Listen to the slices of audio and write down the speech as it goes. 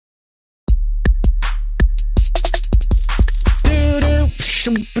Hey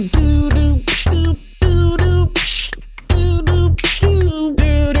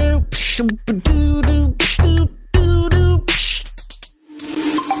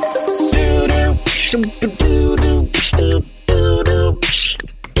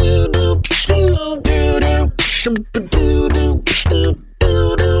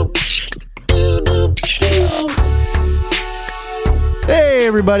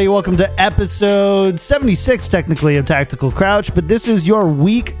everybody, welcome to episode 76 technically of Tactical Crouch, but this is your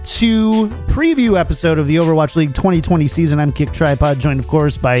week 2 preview episode of the Overwatch League 2020 season. I'm Kick Tripod, joined of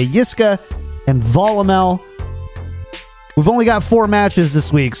course by Yiska and Volamel. We've only got 4 matches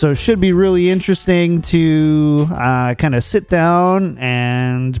this week, so it should be really interesting to kind of sit down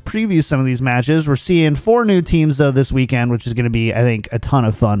and preview some of these matches. We're seeing 4 new teams though this weekend, which is going to be, I think, a ton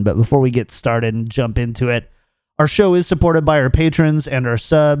of fun. But before we get started and jump into it, our show is supported by our patrons and our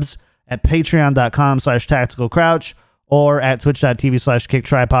subs at patreon.com/tacticalcrouch or at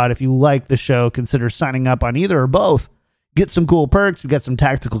twitch.tv/kicktripod. If you like the show, consider signing up on either or both. Get some cool perks. We've got some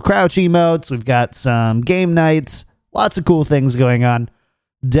Tactical Crouch emotes. We've got some game nights. Lots of cool things going on.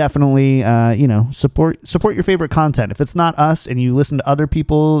 Definitely, support your favorite content. If it's not us and you listen to other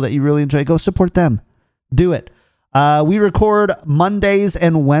people that you really enjoy, go support them. Do it. We record Mondays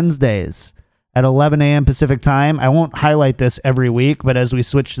and Wednesdays at 11 a.m. Pacific time. I won't highlight this every week, but as we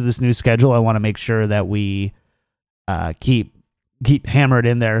switch to this new schedule, I want to make sure that we keep hammered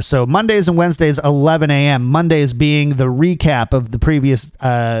in there. So Mondays and Wednesdays, 11 a.m. Mondays being the recap of the previous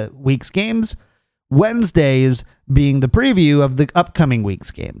week's games. Wednesdays being the preview of the upcoming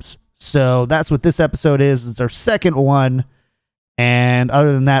week's games. So that's what this episode is. It's our second one. And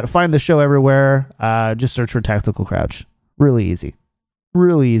other than that, find the show everywhere. Just search for Tactical Crouch. Really easy.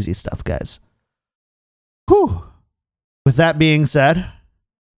 Really easy stuff, guys. Whew. With that being said,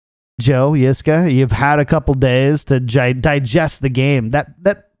 Joe, Yiska, you've had a couple days to digest the game. That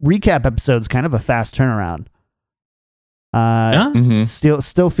recap episode's kind of a fast turnaround.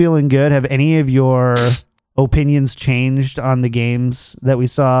 Still feeling good. Have any of your opinions changed on the games that we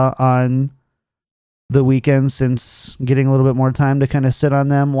saw on the weekend since getting a little bit more time to kind of sit on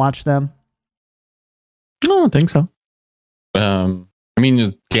them, watch them? I don't think so. I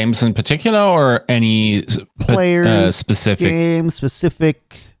mean, games in particular or any players, specific game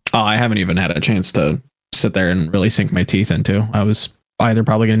specific? Oh, I haven't even had a chance to sit there and really sink my teeth into. I was either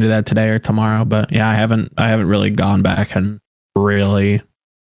probably going to do that today or tomorrow, but yeah, I haven't really gone back and really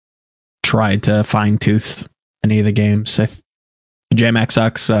tried to fine tooth any of the games. JMax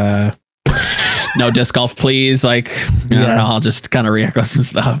sucks. No disc golf, please. I don't know. I'll just kind of re-echo some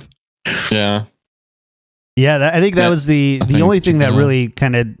stuff. Yeah. Yeah, I think that was the only thing that really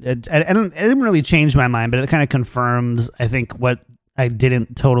kind of, it didn't really change my mind, but it kind of confirms, I think, what I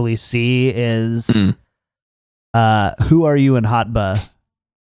didn't totally see is Who Are You and Hotba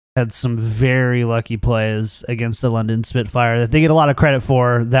had some very lucky plays against the London Spitfire that they get a lot of credit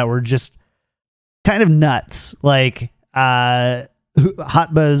for that were just kind of nuts. Like Hotba's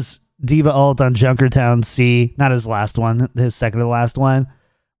Diva ult on Junkertown C, not his last one, his second to the last one.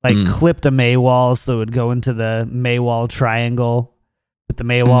 Clipped a Maywall, so it would go into the Maywall triangle, but the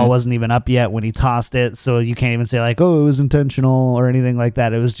Maywall wasn't even up yet when he tossed it, so you can't even say it was intentional or anything like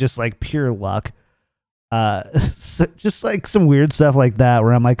that. It was just pure luck. Just some weird stuff like that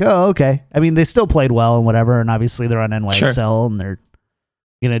where I'm like, oh, okay. I mean, they still played well and whatever, and obviously they're on NYXL and they're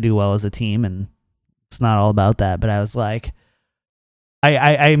gonna do well as a team, and it's not all about that. But I was like,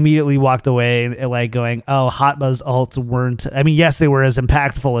 I immediately walked away going, oh, Hotba's ults weren't, I mean, yes, they were as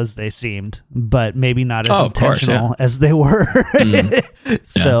impactful as they seemed, but maybe not as intentional as they were.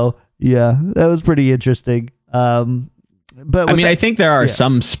 So, yeah, that was pretty interesting. But I mean, I think there are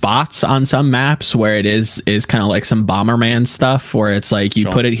some spots on some maps where it is kind of like some Bomberman stuff where it's like you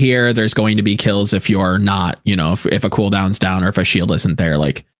put it here, there's going to be kills if you're not, if a cooldown's down or if a shield isn't there,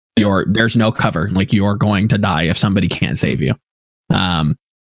 there's no cover, you're going to die if somebody can't save you.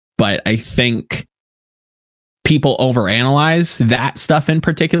 But I think people overanalyze that stuff in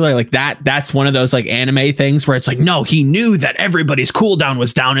particular. That's one of those anime things where it's no, he knew that everybody's cooldown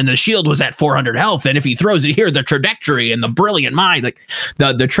was down and the shield was at 400 health. And if he throws it here, the trajectory and the brilliant mind,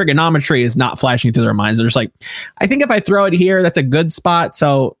 the trigonometry is not flashing through their minds. They're just I think if I throw it here, that's a good spot.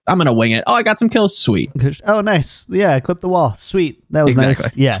 So I'm going to wing it. Oh, I got some kills. Sweet. Oh, nice. Yeah. I clipped the wall. Sweet. That was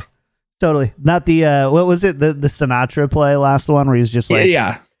nice. Yeah. Totally. Not the, what was it? The Sinatra play last one where he's just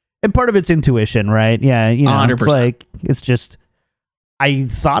yeah. And part of it's intuition, right? Yeah. 100%. It's just, I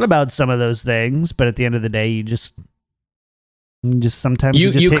thought about some of those things, but at the end of the day, you just sometimes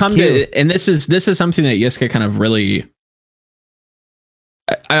you come to, and this is something that Yiska kind of really,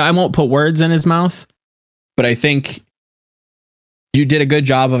 I won't put words in his mouth, but I think you did a good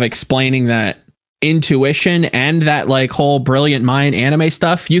job of explaining that intuition and that like whole brilliant mind anime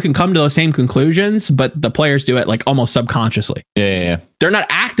stuff. You can come to those same conclusions, but the players do it like almost subconsciously. Yeah. They're not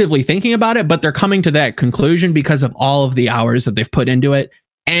actively thinking about it, but they're coming to that conclusion because of all of the hours that they've put into it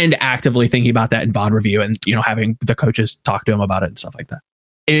and actively thinking about that in VOD review and, you know, having the coaches talk to them about it and stuff like that.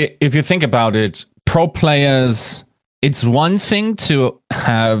 If you think about it, pro players, it's one thing to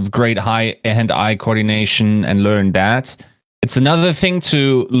have great hand-eye coordination and learn that. It's another thing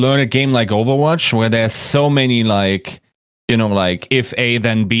to learn a game like Overwatch, where there's so many like, you know, like if A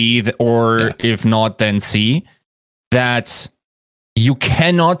then B or if not then C, that you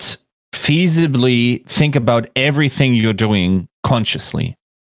cannot feasibly think about everything you're doing consciously.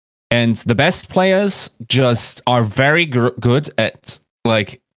 And the best players just are very good at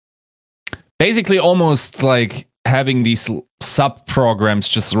like basically almost like having these sub programs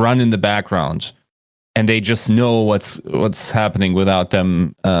just run in the background, and they just know what's happening without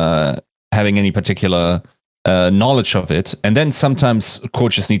them having any particular knowledge of it. And then sometimes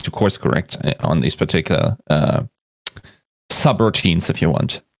coaches need to course correct on these particular subroutines, if you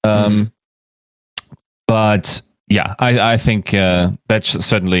want. But yeah, I think that's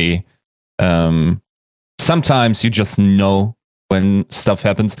certainly sometimes you just know when stuff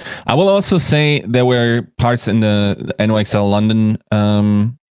happens. I will also say there were parts in the NYXL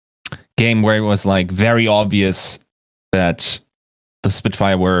London game where it was like very obvious that the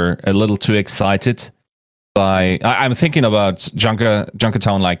Spitfire were a little too excited by. I'm thinking about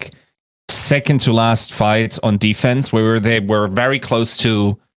Junkertown, like second to last fight on defense, where they were very close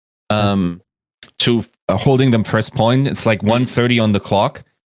to holding them first point. It's like 1:30 on the clock,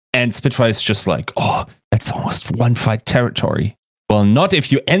 and Spitfire is just like, oh, that's almost one fight territory. Well, not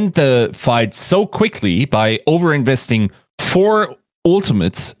if you end the fight so quickly by overinvesting 4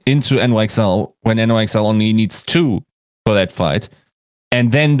 ultimates into NYXL when NYXL only needs 2 for that fight.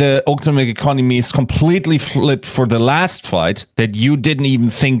 And then the ultimate economy is completely flipped for the last fight that you didn't even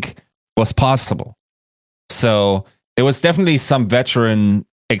think was possible. So there was definitely some veteran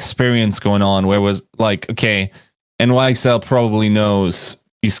experience going on where it was like, okay, NYXL probably knows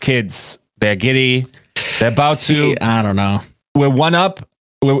these kids, they're giddy, they're about to. I don't know. We're one up.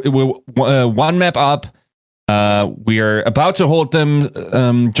 We're one map up. We're about to hold them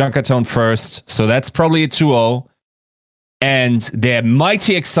Junkertown first. So that's probably a 2-0. And they're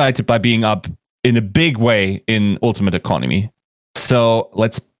mighty excited by being up in a big way in Ultimate Economy. So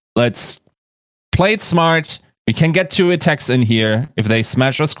let's play it smart. We can get 2 attacks in here if they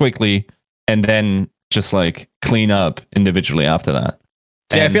smash us quickly, and then just like clean up individually after that.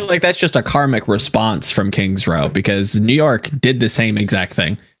 See, I feel like that's just a karmic response from Kings Row, because New York did the same exact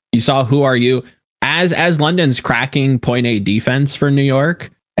thing. You saw Who Are You as London's cracking point A defense for New York,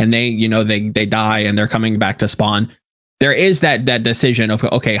 and they die and they're coming back to spawn. There is that decision of,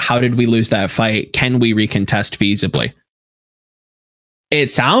 okay, how did we lose that fight? Can we recontest feasibly? It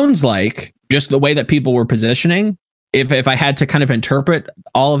sounds like just the way that people were positioning. If I had to kind of interpret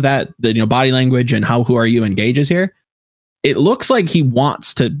all of that, the body language and how Who Are You engages here, it looks like he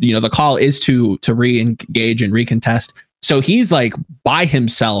wants to, the call is to re-engage and recontest. So he's like by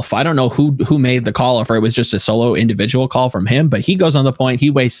himself. I don't know who made the call, if it was just a solo individual call from him, but he goes on the point, he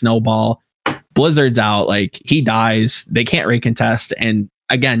wastes Snowball, Blizzard's out, like he dies, they can't recontest. And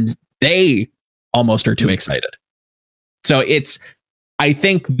again, they almost are too excited. So I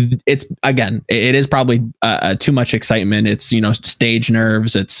think it is probably too much excitement. It's, stage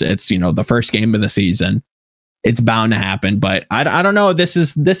nerves. It's the first game of the season. It's bound to happen, but I don't know. This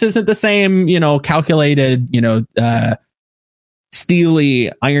isn't the same, calculated,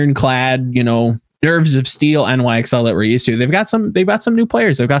 steely, ironclad, nerves of steel NYXL that we're used to. They've got some new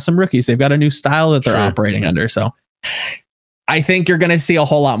players. They've got some rookies. They've got a new style that they're operating under. So I think you're going to see a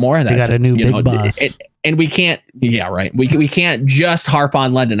whole lot more of that. They got a new big boss. And we can't, we can't just harp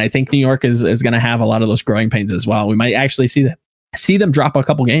on London. I think New York is going to have a lot of those growing pains as well. We might actually see them drop a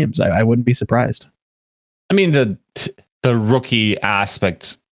couple games. I wouldn't be surprised. I mean, the rookie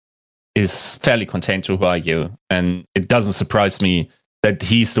aspect is fairly contained to Who Are You, and it doesn't surprise me that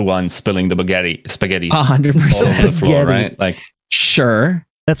he's the one spilling the spaghetti 100% all over the floor, right? Like, sure,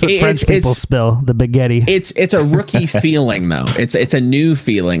 that's what French people spill, the spaghetti. It's a rookie feeling though. It's a new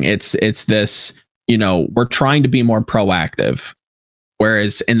feeling. It's this, we're trying to be more proactive,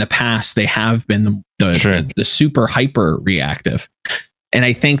 whereas in the past they have been the super hyper reactive. And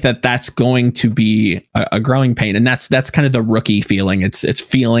I think that that's going to be a growing pain. And that's kind of the rookie feeling. It's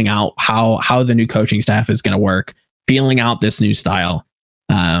feeling out how the new coaching staff is going to work, feeling out this new style.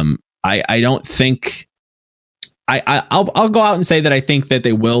 I don't think I'll go out and say that I think that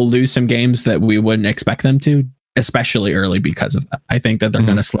they will lose some games that we wouldn't expect them to, especially early because of that. I think that they're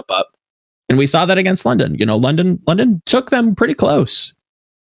going to slip up. And we saw that against London. London took them pretty close.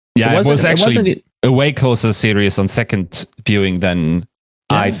 Yeah, it was actually a way closer series on second viewing than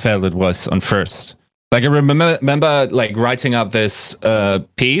I felt it was on first. Like I remember like writing up this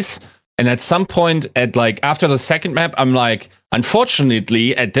piece, and at some point after the second map, I'm like,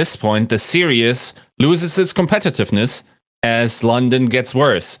 unfortunately, at this point, the series loses its competitiveness as London gets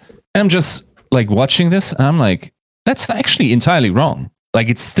worse. And I'm just like watching this, and I'm like, that's actually entirely wrong. Like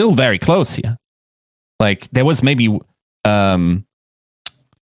it's still very close here. Like there was maybe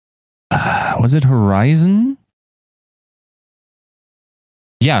was it Horizon?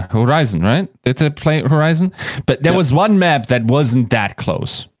 Yeah, Horizon, right? Did they play Horizon? But there was one map that wasn't that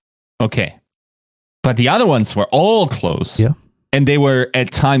close. Okay. But the other ones were all close. Yeah. And they were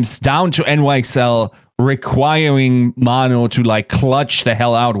at times down to NYXL requiring Mano to like clutch the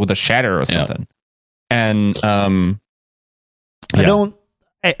hell out with a shatter or something. And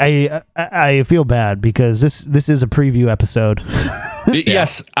I feel bad because this is a preview episode.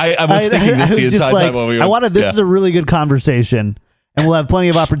 Yes, I was thinking this the entire time while we were. This is a really good conversation, and we'll have plenty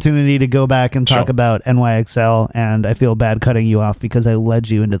of opportunity to go back and talk about NYXL. And I feel bad cutting you off because I led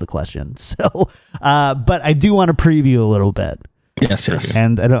you into the question. So, but I do want to preview a little bit. Yes.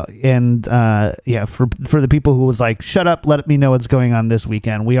 And for the people who was like, shut up, let me know what's going on this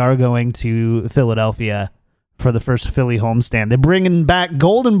weekend. We are going to Philadelphia for the first Philly homestand. They're bringing back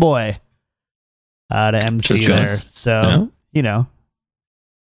Golden Boy to MC there. So,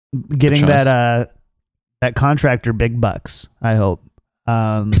 getting that contractor big bucks, I hope.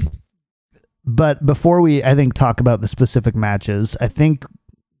 But before we, I think, talk about the specific matches, I think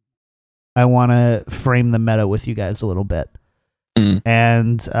I want to frame the meta with you guys a little bit.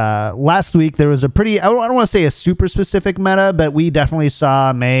 And last week there was a pretty, I don't want to say a super specific meta, but we definitely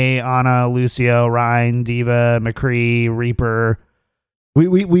saw Mei, Ana, Lucio, Rein, D.Va, McCree, Reaper.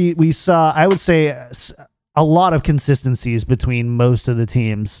 We saw, I would say, a lot of consistencies between most of the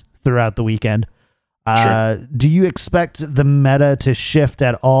teams throughout the weekend. Sure. Do you expect the meta to shift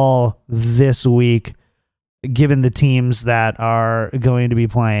at all this week, given the teams that are going to be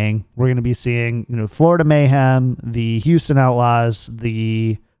playing? We're going to be seeing, Florida Mayhem, the Houston Outlaws,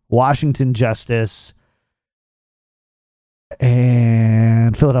 the Washington Justice,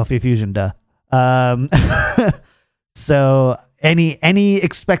 and Philadelphia Fusion. So any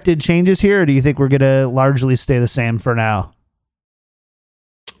expected changes here, or do you think we're going to largely stay the same for now?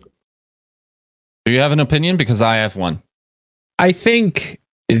 Do you have an opinion? Because I have one. I think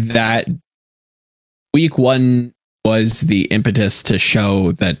that week one was the impetus to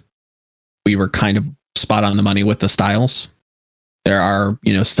show that we were kind of spot on the money with the styles. There are,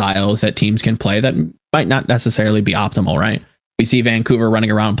 styles that teams can play that might not necessarily be optimal, right? We see Vancouver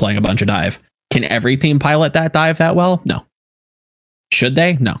running around playing a bunch of dive. Can every team pilot that dive that well? No. Should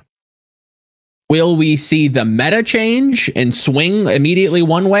they? No. Will we see the meta change and swing immediately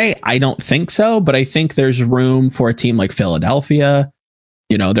one way? I don't think so, but I think there's room for a team like Philadelphia.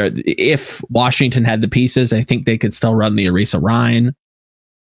 If Washington had the pieces, I think they could still run the Orisa Rein.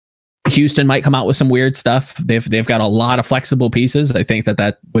 Houston might come out with some weird stuff. They've got a lot of flexible pieces. I think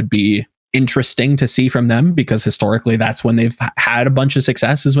that would be interesting to see from them, because historically that's when they've had a bunch of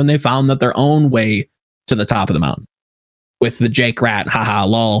success, is when they found that their own way to the top of the mountain. With the Jake Rat, haha,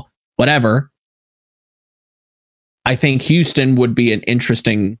 lol, whatever. I think Houston would be an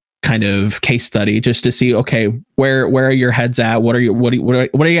interesting kind of case study, just to see, okay, where are your heads at? What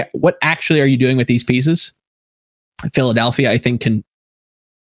actually are you doing with these pieces? Philadelphia, I think, can,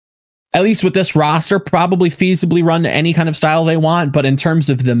 at least with this roster, probably feasibly run any kind of style they want. But in terms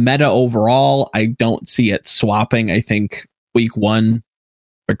of the meta overall, I don't see it swapping. I think week one,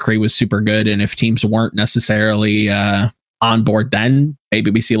 McCree was super good. And if teams weren't necessarily on board, then maybe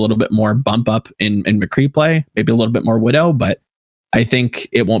we see a little bit more bump up in McCree play, maybe a little bit more Widow. But I think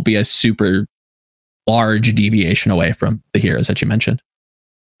it won't be a super large deviation away from the heroes that you mentioned.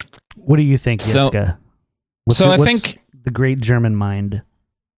 What do you think, Yiska? I think the great German mind.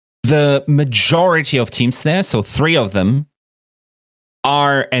 The majority of teams there, so 3 of them,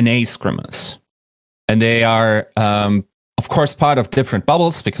 are NA scrimmers. And they are, of course, part of different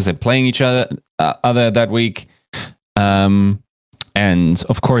bubbles because they're playing each other that week. And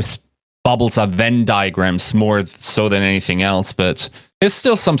of course, bubbles are Venn diagrams more so than anything else, but there's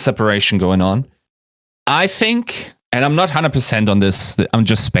still some separation going on. I think, and I'm not 100% on this, I'm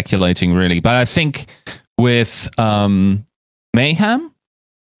just speculating really, but I think with Mayhem,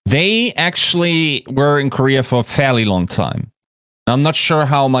 they actually were in Korea for a fairly long time. I'm not sure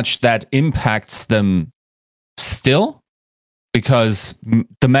how much that impacts them still, because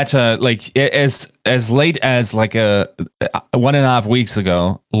the meta, like as late as like a 1.5 weeks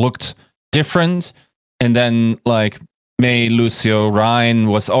ago, looked different, and then like Mei, Lucio, Ryan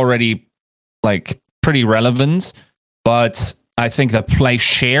was already like pretty relevant, but I think the play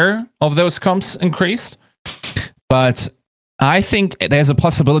share of those comps increased. But I think there's a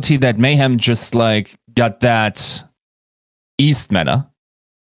possibility that Mayhem just like got that East meta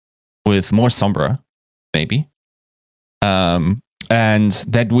with more Sombra, maybe. And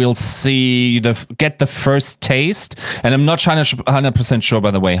that we'll see get the first taste. And I'm not 100% sure,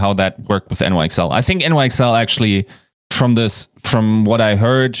 by the way, how that worked with NYXL. I think NYXL actually, from what I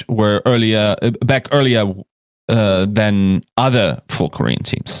heard, were earlier than other full Korean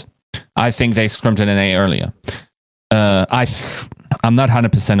teams. I think they scrimmed an NA earlier. I'm not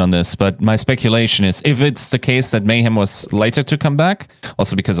 100% on this, but my speculation is if it's the case that Mayhem was later to come back,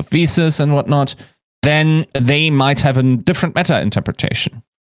 also because of visas and whatnot, then they might have a different meta interpretation.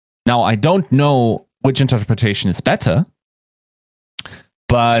 Now, I don't know which interpretation is better,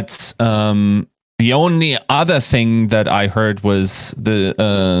 but the only other thing that I heard was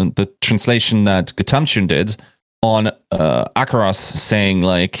the translation that Gatamchun did on Akaros saying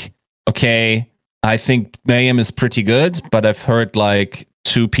like, okay, I think Mayhem is pretty good, but I've heard like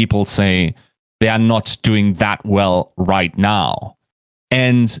 2 people say they are not doing that well right now.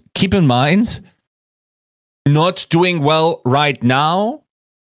 And keep in mind, not doing well right now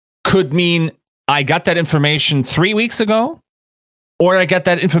could mean I got that information 3 weeks ago, or I got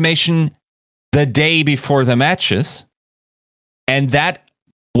that information the day before the matches, and that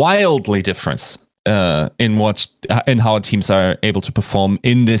wildly difference in how teams are able to perform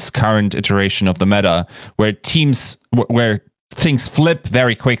in this current iteration of the meta, where things flip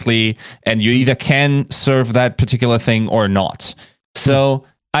very quickly, and you either can serve that particular thing or not. So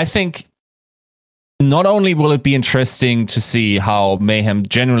I think not only will it be interesting to see how Mayhem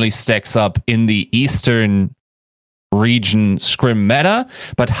generally stacks up in the Eastern region scrim meta,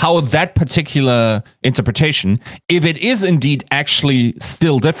 but how that particular interpretation, if it is indeed actually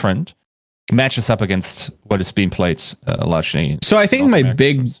still different, matches up against what is being played largely. So I think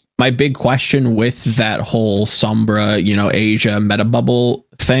my big question with that whole Sombra, Asia meta bubble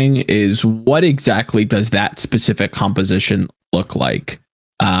thing is, what exactly does that specific composition look like?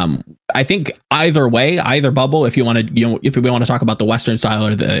 I think either way, either bubble, if you want to, if we want to talk about the Western style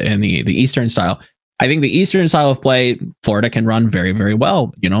or the Eastern style, I think the Eastern style of play, Florida can run very, very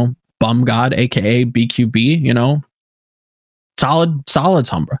well. Bum God, aka BQB, solid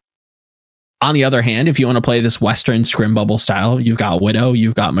Sombra. On the other hand, if you want to play this Western scrim bubble style, you've got Widow,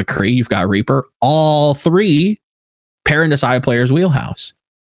 you've got McCree, you've got Reaper, all 3 pair into side players' wheelhouse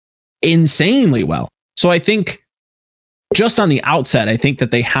insanely well. So I think just on the outset, I think that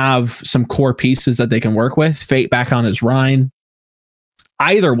they have some core pieces that they can work with. Fate back on his Rhine.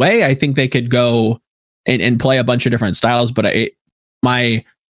 Either way, I think they could go and play a bunch of different styles. But my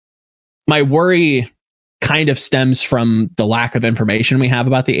worry kind of stems from the lack of information we have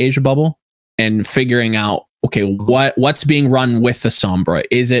about the Asia bubble and figuring out, okay, what's being run with the Sombra?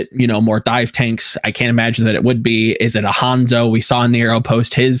 Is it, more dive tanks? I can't imagine that it would be. Is it a Hanzo? We saw Nero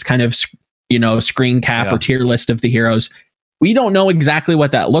post his kind of, screen cap or tier list of the heroes. We don't know exactly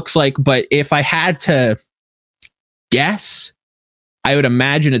what that looks like, but if I had to guess, I would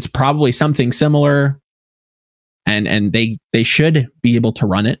imagine it's probably something similar, and they should be able to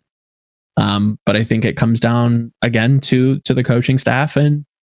run it. But I think it comes down again to the coaching staff and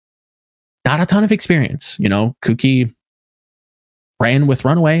not a ton of experience. Kuki ran with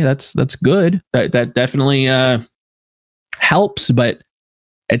Runaway. That's good. That definitely helps, but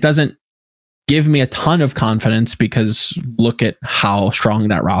it doesn't give me a ton of confidence, because look at how strong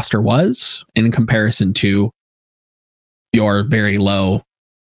that roster was in comparison to your very low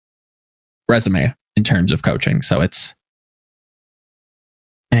resume in terms of coaching. So it's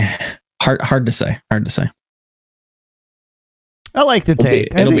hard to say. I like the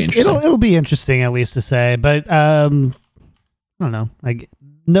take. It'll be interesting, at least to say, but I don't know.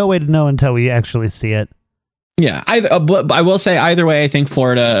 No way to know until we actually see it. Yeah, but I will say either way, I think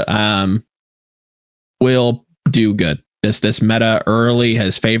Florida will do good. This meta early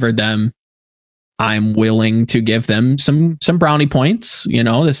has favored them. I'm willing to give them some brownie points.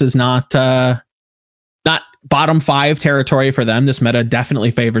 This is not bottom 5 territory for them. This meta definitely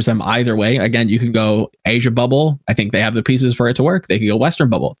favors them either way. Again, you can go Asia bubble. I think they have the pieces for it to work. They can go Western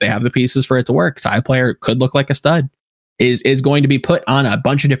bubble. They have the pieces for it to work. Side player could look like a stud. Is going to be put on a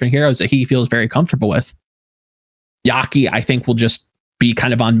bunch of different heroes that he feels very comfortable with. Yaki, I think, will just be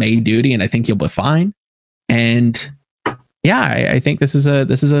kind of on maid duty, and I think he'll be fine. And yeah, I think this is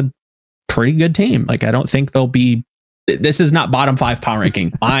a pretty good team. Like, I don't think they'll be This is not bottom 5 power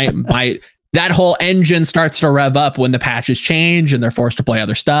ranking. My that whole engine starts to rev up when the patches change and they're forced to play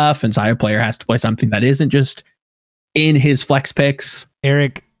other stuff, and Side Player has to play something that isn't just in his flex picks.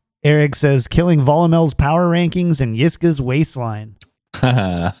 Eric says killing Volamel's power rankings and Yiska's waistline.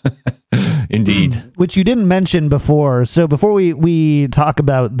 Indeed. Which you didn't mention before. So before we talk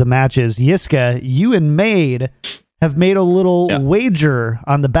about the matches, Yiska, you and Maid have made a little wager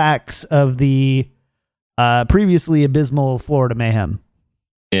on the backs of the previously abysmal Florida Mayhem.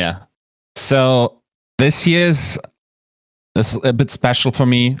 Yeah. So this year's is a bit special for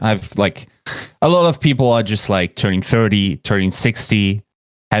me. I've like a lot of people are just like turning 30, turning 60,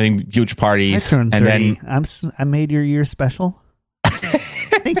 having huge parties. I turned 30. And then I made your year special.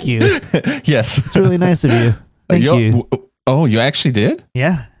 Thank you. Yes. It's really nice of you. Thank you. Oh, you actually did?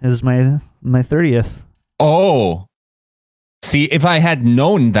 Yeah. It was my 30th. Oh. See, if I had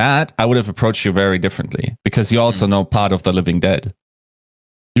known that, I would have approached you very differently, because you also know part of the living dead.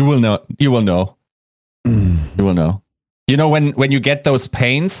 You will know. You will know. You will know. You know, when you get those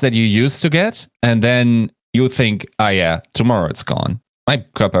pains that you used to get, and then you think, oh yeah, tomorrow it's gone. My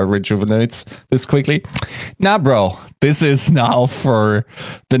cup rejuvenates this quickly. Nah, bro, this is now for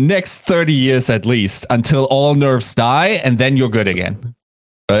the next 30 years at least, until all nerves die, and then you're good again.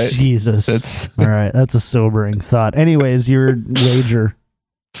 Right? Jesus. All right, that's a sobering thought. Anyways, your wager.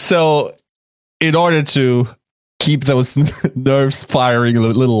 So, in order to keep those nerves firing a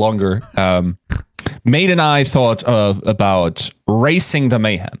little longer, Maid and I thought about racing the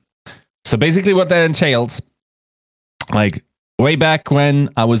Mayhem. So basically what that entails, like way back when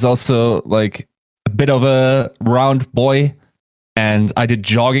I was also like a bit of a round boy, and I did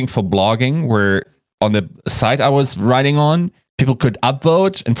jogging for blogging, where on the site I was writing on, people could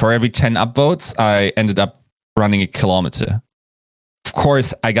upvote, and for every 10 upvotes, I ended up running a kilometer. Of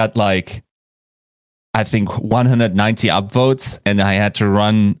course, I got like, I think 190 upvotes, and I had to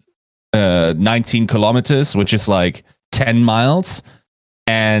run 19 kilometers, which is like 10 miles.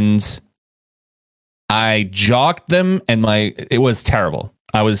 And I jogged them, and it was terrible.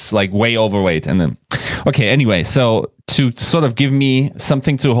 I was like way overweight. And then, okay, anyway, so to sort of give me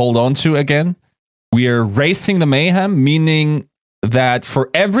something to hold on to again, we are racing the Mayhem, meaning that for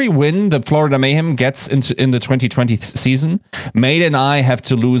every win the Florida Mayhem gets in the 2020 season, Maid and I have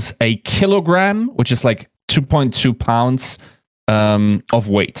to lose a kilogram, which is like 2.2 pounds of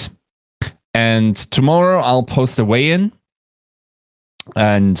weight. And tomorrow I'll post a weigh-in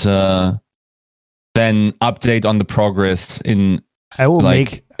and then update on the progress in. I will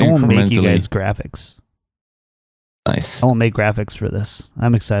like, make you guys graphics. Nice. I will make graphics for this.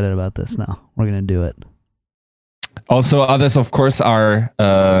 I'm excited about this now. We're gonna do it. Also, others, of course, are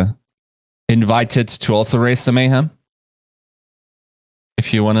invited to also race the Mayhem.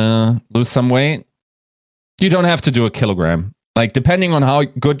 If you want to lose some weight, you don't have to do a kilogram. Like, depending on how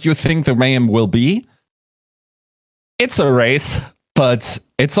good you think the Mayhem will be, it's a race, but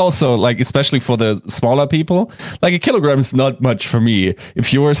it's also, like, especially for the smaller people, like a kilogram is not much for me.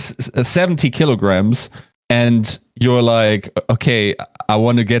 If you're 70 kilograms and you're like, okay, I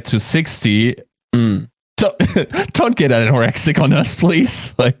want to get to 60, don't get anorexic on us,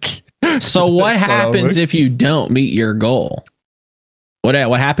 please. Like, so what happens if you don't meet your goal? What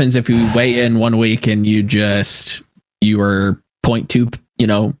happens if you weigh in 1 week and you were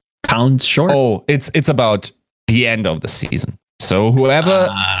 0.2, pounds short? Oh, it's about the end of the season. So whoever,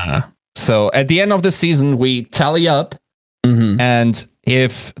 so at the end of the season, we tally up, and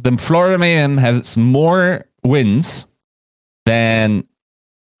if the Florida Mayhem has more wins than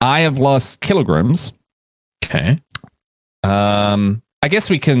I have lost kilograms. Okay. I guess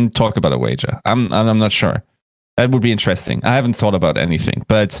we can talk about a wager. I'm not sure. That would be interesting. I haven't thought about anything,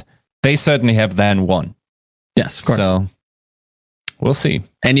 but they certainly have then won. Yes, of course. So we'll see.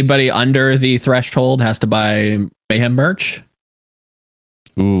 Anybody under the threshold has to buy Mayhem merch.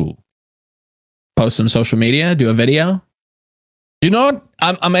 Ooh. Post some social media. Do a video. You know what?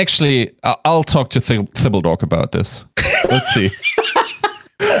 I'm actually. I'll talk to Thibbledog about this. Let's see.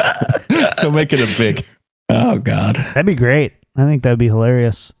 He'll make it a big. Oh God, that'd be great. I think that'd be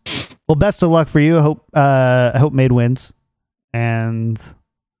hilarious. Well, best of luck for you. I hope Maid wins, and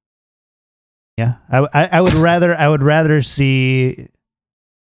yeah, I would rather see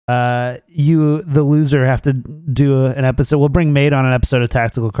you, the loser, have to do an episode. We'll bring Maid on an episode of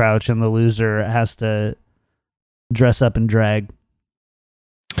Tactical Crouch, and the loser has to dress up and drag.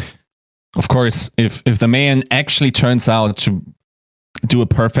 Of course, if the man actually turns out to do a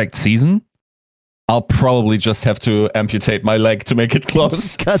perfect season, I'll probably just have to amputate my leg to make it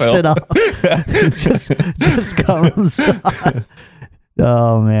close. Cuts it off. just comes.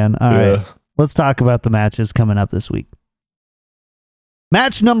 Oh man! All right. let's talk about the matches coming up this week.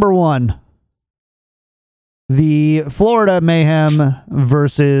 Match number 1. The Florida Mayhem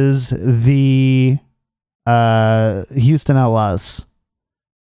versus the Houston Outlaws.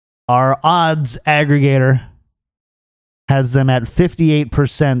 Our odds aggregator has them at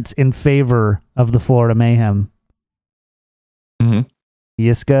 58% in favor of the Florida Mayhem. Mm-hmm.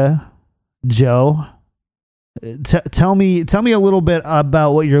 Yiska, Joe, tell me a little bit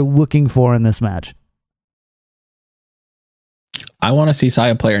about what you're looking for in this match. I want to see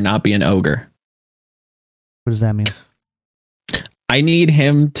Saya Player not be an ogre. What does that mean? I need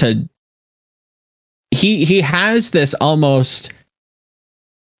him to. He has this almost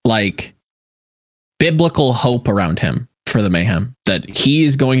like biblical hope around him for the Mayhem that he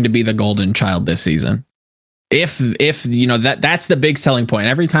is going to be the golden child this season. If you know that's the big selling point.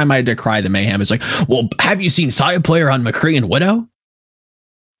 Every time I decry the Mayhem, it's like, well, have you seen Saya Player on McCree and Widow?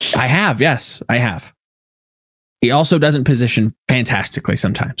 I have, yes, I have. He also doesn't position fantastically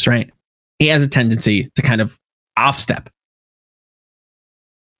sometimes, right? He has a tendency to kind of off step.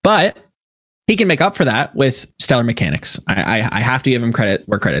 But he can make up for that with stellar mechanics. I have to give him credit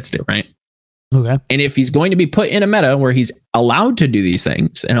where credit's due, right? Okay. And if he's going to be put in a meta where he's allowed to do these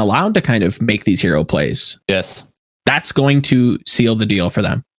things and allowed to kind of make these hero plays, yes, that's going to seal the deal for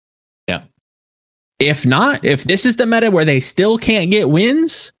them. Yeah. If not, if this is the meta where they still can't get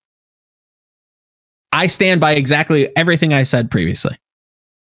wins, I stand by exactly everything I said previously.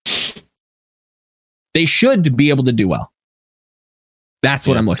 They should be able to do well. That's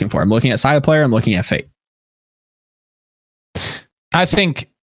what I'm looking for. I'm looking at Saya Player. I'm looking at Fate. I think,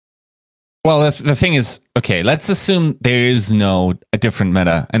 well, the thing is, okay, let's assume there is no a different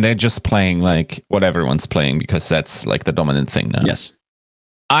meta and they're just playing like what everyone's playing because that's like the dominant thing now. Yes.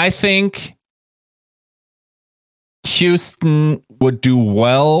 I think Houston would do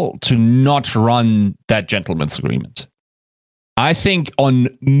well to not run that gentleman's agreement. I think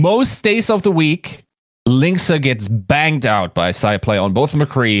on most days of the week, Linksa gets banged out by Saya Play on both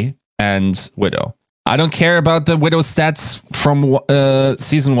McCree and Widow. I don't care about the Widow stats from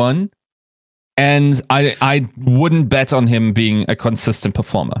season 1, and I wouldn't bet on him being a consistent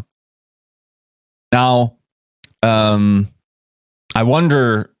performer. Now, I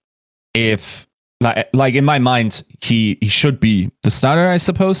wonder if, like in my mind, he should be the starter, I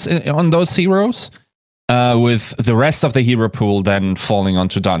suppose, on those heroes, with the rest of the hero pool then falling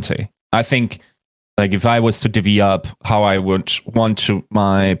onto Dante. I think, like, if I was to divvy up how I would want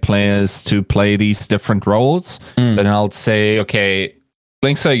my players to play these different roles, then I'll say, okay,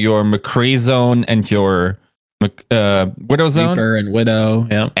 Linksa, your McCree zone and your Widow zone. Reaper and Widow,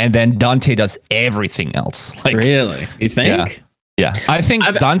 yeah. And then Dante does everything else. Like, really? You think? Yeah. I think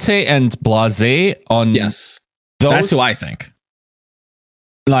Dante and Blase on... Yes. That's who I think.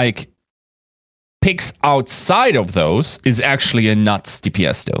 Like, picks outside of those is actually a nuts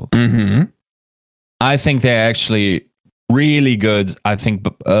DPS, though. Mm-hmm. I think they're actually really good. I think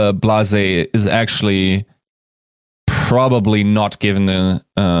Blase is actually probably not given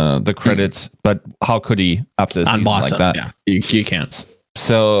the credit, but how could he after a season like that? Yeah, you can't.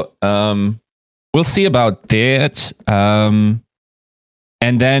 So we'll see about that.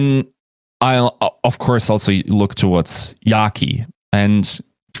 And then I'll, of course, also look towards Yaki. And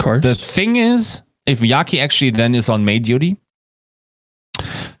of course, the thing is, if Yaki actually then is on maid duty,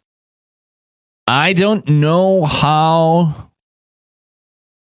 I don't know how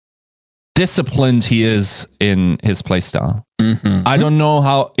disciplined he is in his playstyle. Mm-hmm. I don't know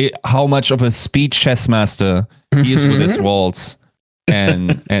how much of a speed chess master he is with his waltz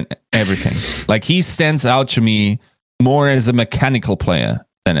and everything. Like, he stands out to me more as a mechanical player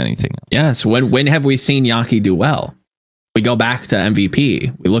than anything else. Yes. When have we seen Yaki do well? We go back to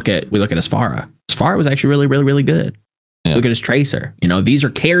MVP. We look at Asfara. Asfara was actually really, really, really good. Yeah. Look at his Tracer. You know, these are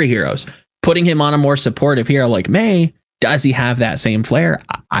carry heroes. Putting him on a more supportive hero like May, does he have that same flair?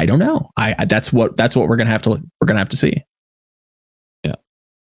 I don't know. That's what we're gonna have to see. Yeah.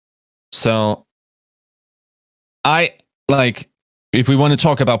 So, I like, if we want to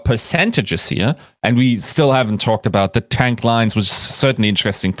talk about percentages here, and we still haven't talked about the tank lines, which is certainly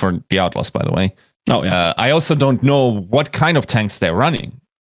interesting for the Outlaws, by the way. Oh yeah. I also don't know what kind of tanks they're running.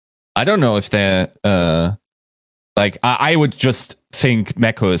 I don't know if they're like, I would just think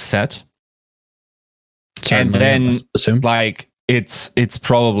Meko is set. Certainly, and then like it's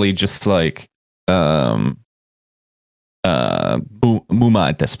probably just like Muma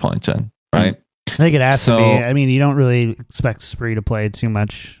at this point, then, right? I think it has to be. I mean, you don't really expect Spree to play too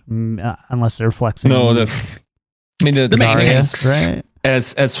much unless they're flexing. No, the main tanks, right?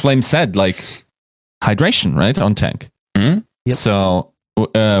 As Flame said, like hydration, right, on tank. Mm-hmm. Yep. So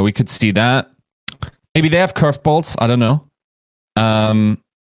we could see that. Maybe they have curveballs. I don't know.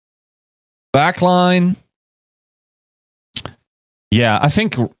 Backline. Yeah, I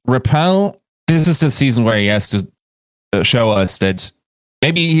think Repel, this is the season where he has to show us that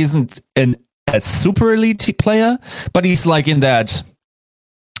maybe he isn't a super elite player, but he's like in that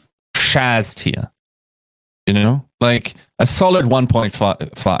Shaz tier. You know? Like a solid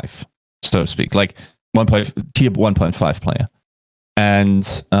 1.5, so to speak. Like tier 1.5 player. And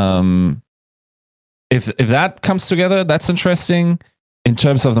if that comes together, that's interesting. In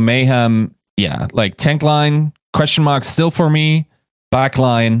terms of the Mayhem, yeah, like tank line, question mark still for me.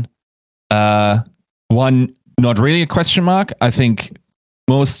 Backline, one not really a question mark. I think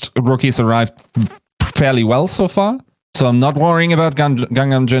most rookies arrived fairly well so far, so I'm not worrying about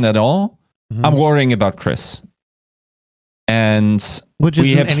Gangnam Jin at all. Mm-hmm. I'm worrying about Chris, and which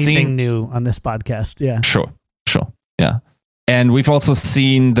isn't anything new on this podcast. Yeah, sure, yeah, and we've also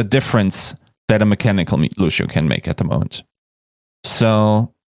seen the difference that a mechanical Lucio can make at the moment.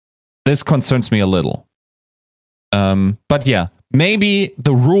 So this concerns me a little. But yeah, maybe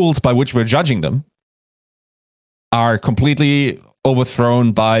the rules by which we're judging them are completely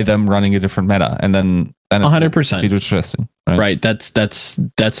overthrown by them running a different meta, and then 100%. Interesting, right? That's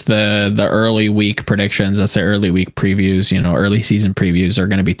the early week predictions. That's the early week previews. You know, early season previews are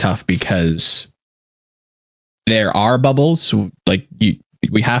going to be tough because there are bubbles. Like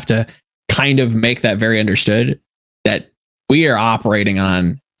we have to kind of make that very understood that we are operating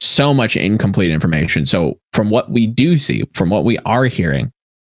on so much incomplete information. So from what we do see, from what we are hearing,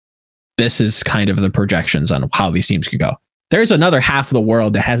 this is kind of the projections on how these teams could go. There's another half of the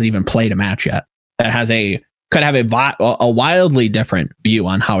world that hasn't even played a match yet, that could have a wildly different view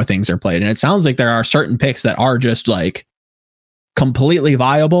on how things are played. And it sounds like there are certain picks that are just like completely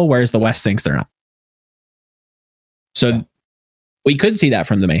viable, whereas the West thinks they're not. So we could see that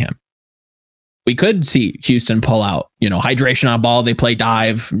from the Mayhem. We could see Houston pull out, hydration on ball. They play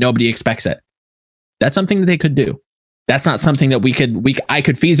dive. Nobody expects it. That's something that they could do. That's not something that I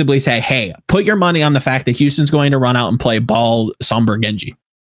could feasibly say, hey, put your money on the fact that Houston's going to run out and play ball Sombra Genji.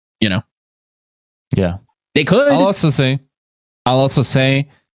 Yeah. They could. I'll also say,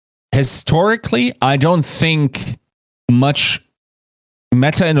 historically, I don't think much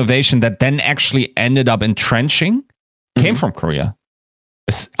meta innovation that then actually ended up entrenching came from Korea.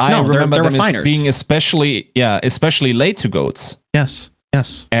 I remember them as being especially late to goats. Yes.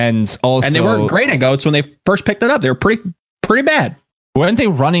 And they weren't great at goats when they first picked it up. They were pretty bad. Weren't they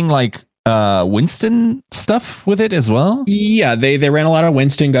running like Winston stuff with it as well? Yeah, they ran a lot of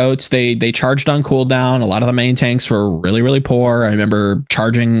Winston goats. They charged on cooldown. A lot of the main tanks were really, really poor. I remember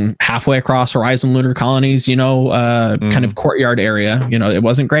charging halfway across Horizon Lunar Colonies, kind of courtyard area. It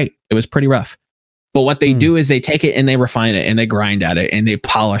wasn't great. It was pretty rough. But what they do is they take it and they refine it and they grind at it and they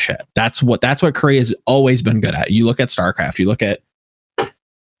polish it. That's what Korea's always been good at. You look at StarCraft, you look at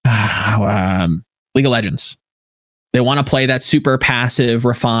League of Legends. They want to play that super passive,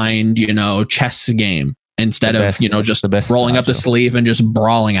 refined, chess game instead of, just rolling up the sleeve and just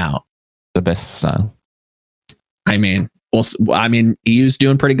brawling out. The best style. I mean, EU's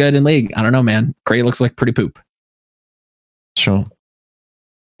doing pretty good in League. I don't know, man. Korea looks like pretty poop. Sure.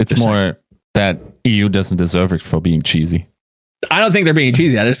 It's just more that EU doesn't deserve it for being cheesy. I don't think they're being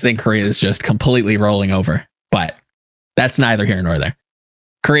cheesy. I just think Korea is just completely rolling over. But that's neither here nor there.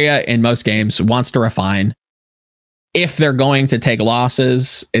 Korea, in most games, wants to refine. If they're going to take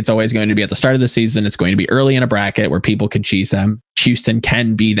losses, it's always going to be at the start of the season. It's going to be early in a bracket where people can cheese them. Houston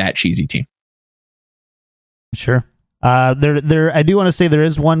can be that cheesy team. Sure. I do want to say there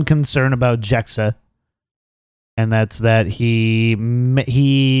is one concern about Jexa. And that's that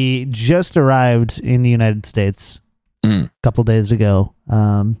he just arrived in the United States a couple days ago.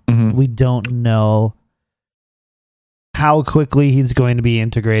 We don't know how quickly he's going to be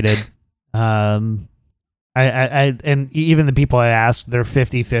integrated. And even the people I asked, they're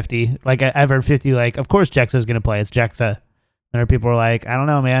 50-50. Like I've heard 50, like, of course Jexa's going to play. It's Jexa. There are people who are like, I don't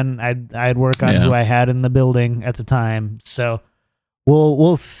know, man. I'd work on who I had in the building at the time. So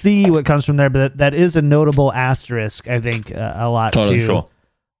we'll see what comes from there. But that is a notable asterisk, I think, a lot to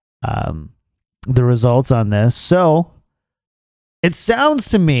the results on this. So it sounds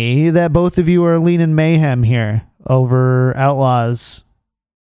to me that both of you are leaning Mayhem here over Outlaws.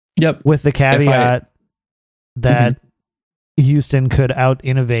 Yep. With the caveat that Houston could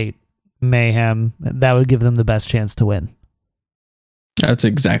out-innovate Mayhem. That would give them the best chance to win. That's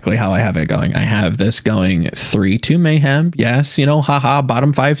exactly how I have it going. I have this going 3-2 Mayhem. Yes, haha,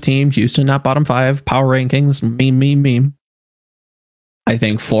 bottom 5 team. Houston, not bottom 5. Power rankings. Meme. I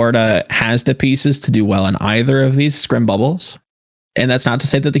think Florida has the pieces to do well in either of these scrim bubbles. And that's not to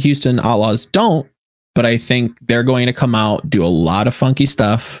say that the Houston Outlaws don't, but I think they're going to come out, do a lot of funky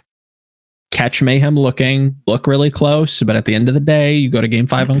stuff, catch Mayhem look really close. But at the end of the day, you go to game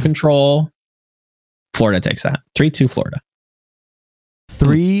 5 on control. Florida takes that. 3-2 Florida.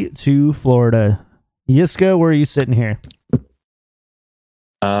 3-2 Florida. Yiska, where are you sitting here?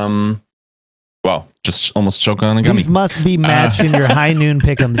 Well, just almost choking on a gummy. These must be matched in your high noon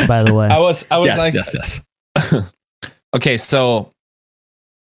pick'ems, by the way. I was yes. Okay, so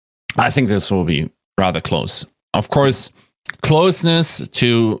I think this will be rather close. Of course, closeness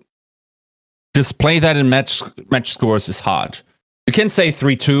to display that in match scores is hard. You can say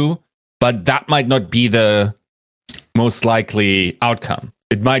 3-2, but that might not be the most likely outcome.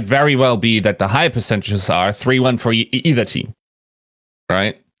 It might very well be that the high percentages are 3-1 for either team,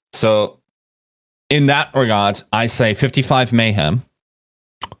 right? So in that regard, I say 55 Mayhem,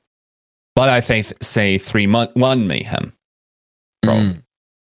 but I say 3-1 Mayhem.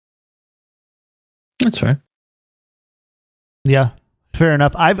 That's right. Yeah, fair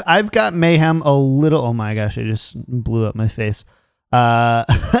enough. I've got Mayhem a little. Oh my gosh, I just blew up my face.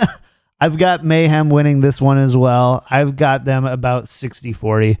 I've got Mayhem winning this one as well. I've got them about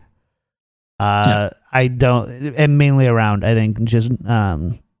 60-40. I don't, and mainly around, I think, just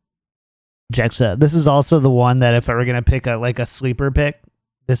Jexa. This is also the one that if I were going to pick a sleeper pick,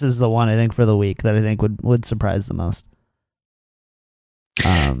 this is the one I think for the week that I think would surprise the most.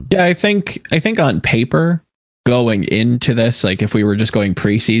 Yeah, I think on paper going into this, like if we were just going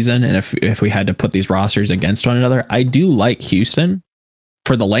preseason and if we had to put these rosters against one another, I do like Houston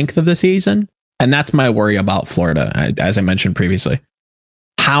for the length of the season. And that's my worry about Florida. As I mentioned previously,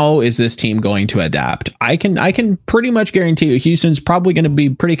 how is this team going to adapt? I can pretty much guarantee you Houston's probably going to be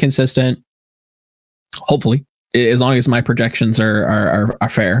pretty consistent. Hopefully, as long as my projections are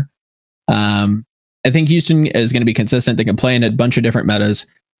fair. I think Houston is going to be consistent. They can play in a bunch of different metas.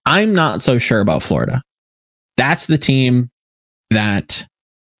 I'm not so sure about Florida. That's the team that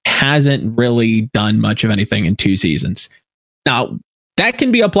hasn't really done much of anything in 2 seasons. Now, that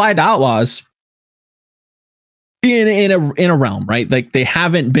can be applied to Outlaws in a realm, right? Like they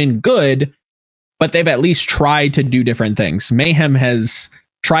haven't been good, but they've at least tried to do different things. Mayhem has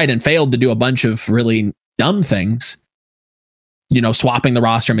tried and failed to do a bunch of really dumb things. Swapping the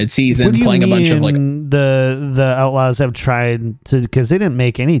roster mid-season, playing a bunch of like the Outlaws have tried to, because they didn't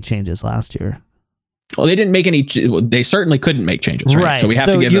make any changes last year. Well, they didn't make any. They certainly couldn't make changes, right? So we have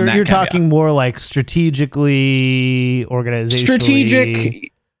to give them that. You're caveat. talking more like strategically, organizationally.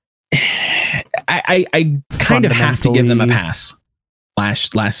 Strategic. I kind of have to give them a pass.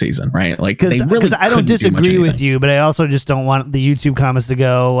 Last season, right? Like because I don't disagree with you, but I also just don't want the YouTube comments to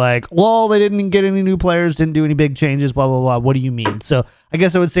go like, "Well, they didn't get any new players, didn't do any big changes, blah blah blah." What do you mean? So I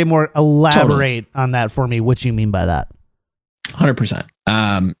guess I would say more elaborate on that for me. What you mean by that? 100%.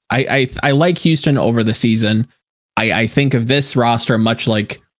 I like Houston over the season. I think of this roster much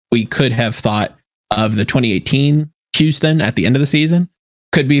like we could have thought of the 2018 Houston at the end of the season.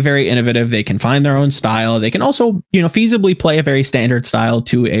 Could be very innovative. They can find their own style. They can also, feasibly play a very standard style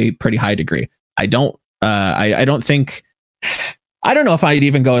to a pretty high degree. I don't think, I don't know if I'd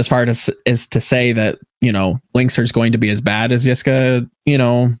even go as far as to say that, Linkster is going to be as bad as Yiska,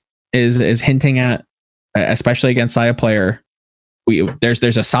 is hinting at, especially against Saya player.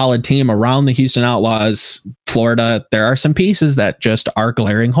 There's a solid team around the Houston Outlaws. Florida, there are some pieces that just are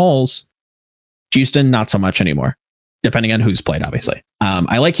glaring holes. Houston, not so much anymore, depending on who's played, obviously.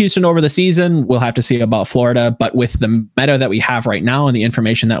 I like Houston over the season. We'll have to see about Florida, but with the meta that we have right now and the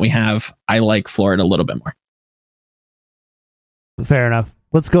information that we have, I like Florida a little bit more. Fair enough.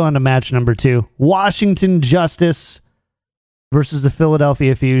 Let's go on to match number 2. Washington Justice versus the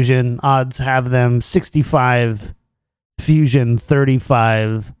Philadelphia Fusion. Odds have them 65 Fusion,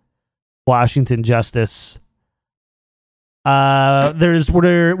 35 Washington Justice.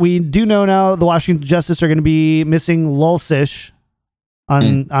 We do know now the Washington Justice are going to be missing Lulsish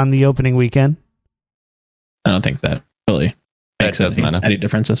on the opening weekend. I don't think that really makes any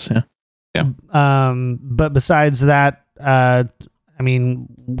differences. Yeah. But besides that,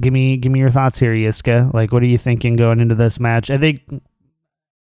 give me your thoughts here, Yiska. Like, what are you thinking going into this match? I think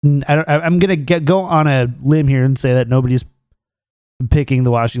I'm gonna go on a limb here and say that nobody's picking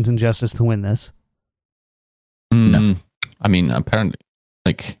the Washington Justice to win this. No. I mean, apparently,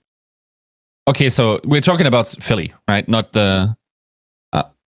 okay, so we're talking about Philly, right? Not the,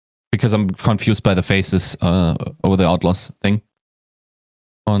 because I'm confused by the faces over the Outlaws thing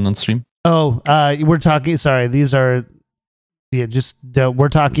on stream. Oh, we're talking, sorry, these are, we're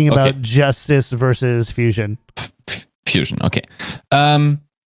talking about Justice versus Fusion. Fusion, okay.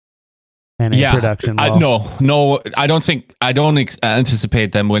 NA production. No, I don't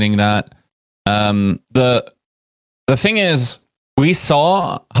anticipate them winning that. The thing is, we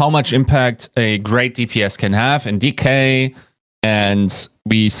saw how much impact a great DPS can have in DK, and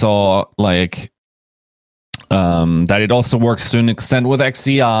we saw like that it also works to an extent with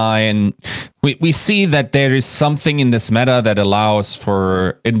XCI, and we see that there is something in this meta that allows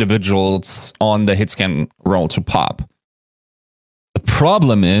for individuals on the hitscan role to pop. The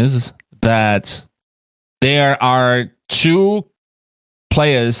problem is that there are two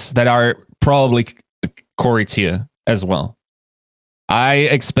players that are probably Corey tier as well. I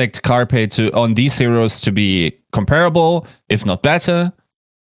expect Carpe to on these heroes to be comparable, if not better,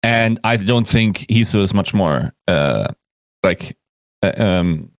 and I don't think Hisu is much more I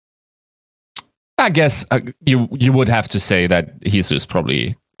guess you would have to say that Hisu is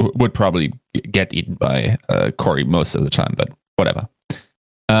would probably get eaten by Corey most of the time, but whatever.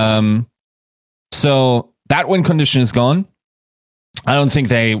 So that win condition is gone. I don't think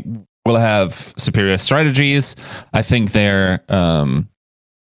they will have superior strategies. I think they're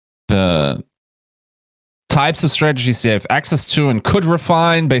the types of strategies they have access to and could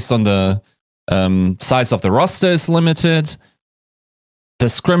refine based on the size of the roster is limited. The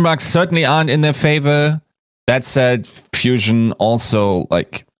scrim bugs certainly aren't in their favor. That said, Fusion also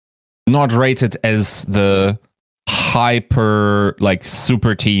like not rated as the hyper like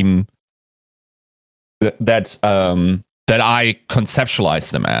super team that I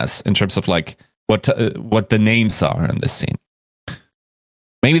conceptualize them as in terms of like what the names are in this scene.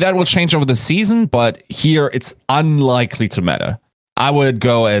 Maybe that will change over the season, but here it's unlikely to matter. I would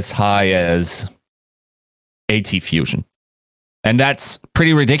go as high as AT Fusion. And that's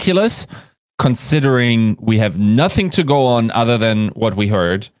pretty ridiculous considering we have nothing to go on other than what we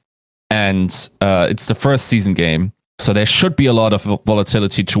heard. And it's the first season game. So there should be a lot of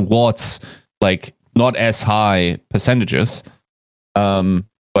volatility towards like not as high percentages.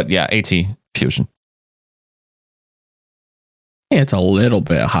 But yeah, AT Fusion. It's a little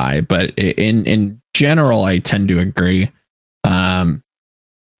bit high, but in general, I tend to agree.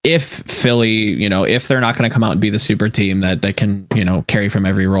 If Philly, if they're not going to come out and be the super team that can, carry from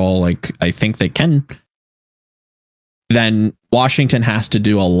every role, like I think they can, then Washington has to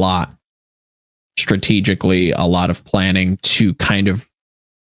do a lot strategically, a lot of planning to kind of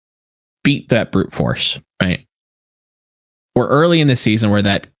beat that brute force, right? We're early in the season where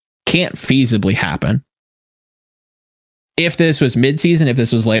that can't feasibly happen. If this was mid-season, if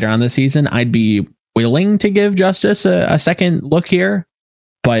this was later on the season, I'd be willing to give Justice a second look here.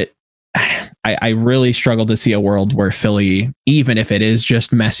 But I really struggle to see a world where Philly, even if it is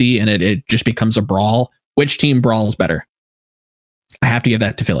just messy and it just becomes a brawl, which team brawls better? I have to give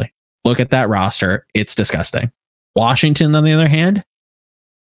that to Philly. Look at that roster. It's disgusting. Washington, on the other hand,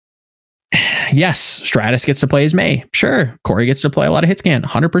 yes, Stratus gets to play as May. Sure. Corey gets to play a lot of hitscan.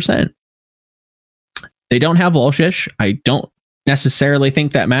 100%. They don't have Volshish. I don't necessarily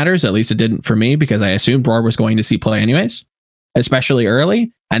think that matters. At least it didn't for me because I assumed Roar was going to see play anyways, especially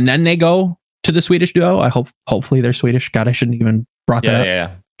early. And then they go to the Swedish duo. Hopefully they're Swedish. God, I shouldn't even brought that up.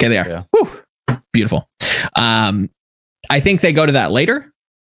 Yeah. Okay, they are. Yeah. Whew. Beautiful. I think they go to that later,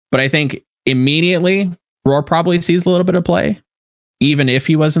 but I think immediately Roar probably sees a little bit of play, even if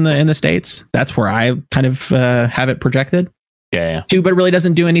he was in the States. That's where I kind of have it projected. Yeah. Two, but it really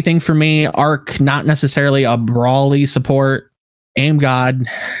doesn't do anything for me. Arc, not necessarily a brawly support. Aim God,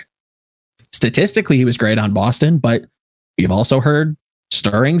 statistically, he was great on Boston, but we've also heard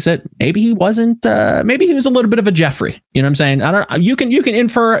stirrings that maybe he wasn't. Maybe he was a little bit of a Jeffrey. You know what I'm saying? I don't. You can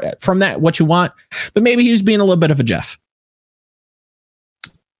infer from that what you want, but maybe he was being a little bit of a Jeff.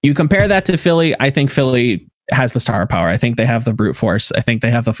 You compare that to Philly. I think Philly has the star power. I think they have the brute force. I think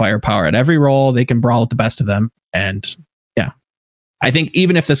they have the firepower at every role. They can brawl with the best of them, and yeah. I think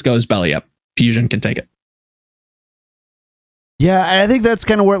even if this goes belly up, Fusion can take it. Yeah, and I think that's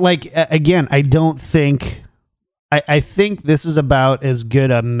kind of where, like, again, I don't think... I think this is about as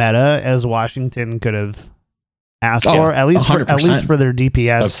good a meta as Washington could have asked for, at least for their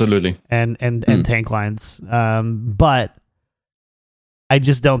DPS. Absolutely. And tank lines. But I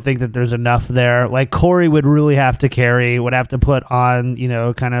just don't think that there's enough there. Like, Corey would really have to carry, would have to put on,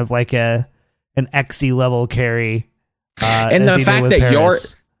 kind of like an XE level carry. And the fact that Paris. you're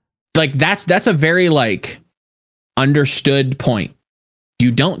like, that's a very like understood point.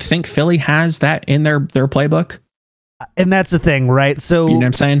 You don't think Philly has that in their playbook? And that's the thing, right? So you know what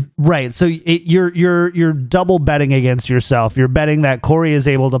I'm saying? Right. So you're double betting against yourself. You're betting that Corey is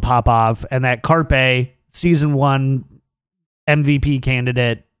able to pop off and that Carpe, season 1 MVP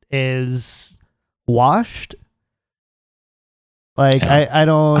candidate, is washed. Like I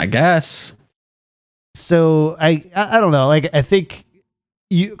don't. I guess. So I don't know. Like I think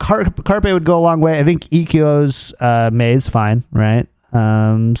Carpe would go a long way. I think Ikkyo's May's fine, right?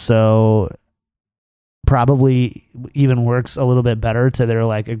 So probably even works a little bit better to their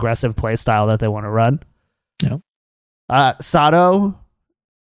like aggressive play style that they want to run. Yeah. Sato,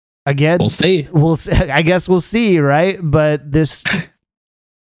 again, We'll see. I guess we'll see, right? But this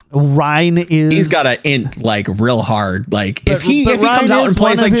Ryan is He's got to int like real hard. Like But- if he but Ryan comes out is and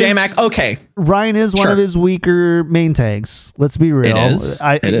plays one of like his- JMac, okay. Ryan is one Sure. of his weaker main tanks. Let's be real.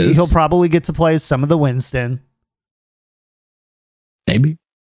 It is. He'll probably get to play some of the Winston. Maybe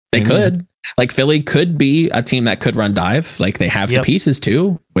they Maybe. could. Like Philly could be a team that could run dive. Like they have Yep. the pieces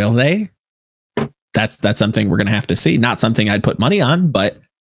to. Will they? That's something we're gonna have to see. Not something I'd put money on, but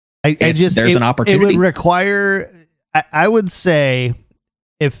there's an opportunity. It would require. I would say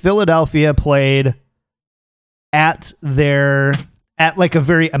if Philadelphia played at like a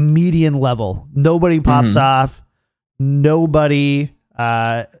very median level, nobody pops off, nobody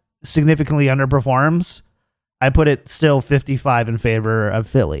significantly underperforms. I put it still 55 in favor of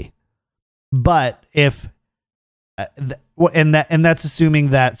Philly. But if and that's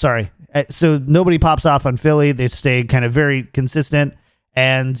assuming that so nobody pops off on Philly, they stay kind of very consistent,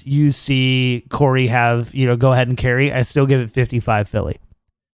 and you see Corey have go ahead and carry. I still give it 55 Philly.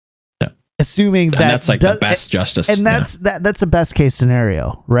 Yeah. Assuming and that that's like the best justice, and that's a best case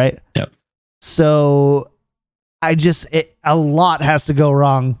scenario, right? Yep. So a lot has to go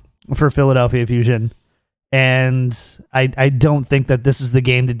wrong for Philadelphia Fusion. And I don't think that this is the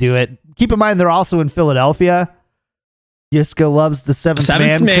game to do it. Keep in mind, they're also in Philadelphia. Yiska loves the seventh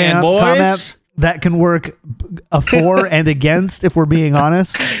man boys. comment. That can work a for and against, if we're being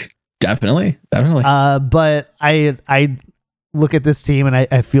honest. Definitely. But I look at this team and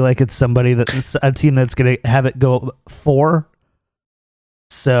I feel like it's a team that's going to have it go for.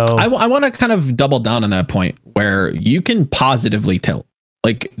 So I want to kind of double down on that point where you can positively tilt.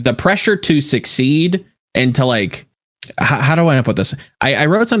 Like the pressure to succeed and to like, how do I want to put this? I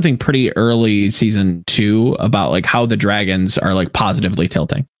wrote something pretty early season 2 about like how the Dragons are like positively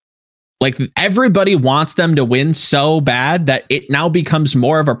tilting. Like everybody wants them to win so bad that it now becomes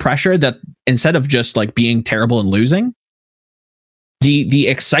more of a pressure that instead of just like being terrible and losing, the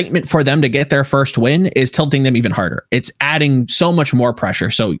excitement for them to get their first win is tilting them even harder. It's adding so much more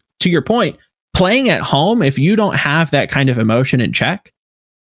pressure. So to your point, playing at home, if you don't have that kind of emotion in check,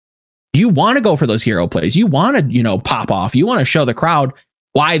 you want to go for those hero plays. You want to, pop off. You want to show the crowd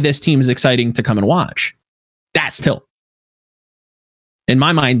why this team is exciting to come and watch. That's tilt. In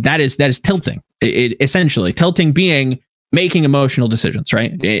my mind, that is tilting. It essentially tilting being making emotional decisions,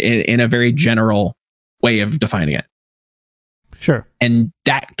 right? In a very general way of defining it. sure. And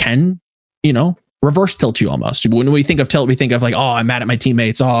that can, reverse tilt you almost. When we think of tilt, we think of like, oh, I'm mad at my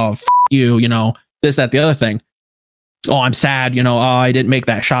teammates. Oh, you, this, that, the other thing. Oh, I'm sad, oh, I didn't make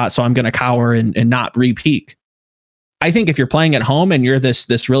that shot, so I'm going to cower and not re-peak. I think if you're playing at home and you're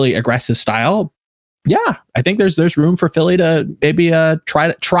this really aggressive style, yeah, I think there's room for Philly to maybe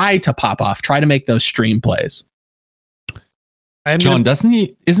try to pop off, try to make those stream plays. John,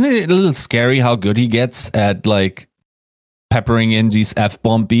 isn't it a little scary how good he gets at like peppering in these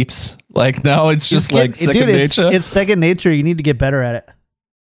F-bomb beeps? Like now it's just second nature. It's second nature. You need to get better at it.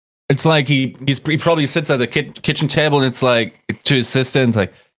 It's like he probably sits at the kitchen table and it's like to his assistant,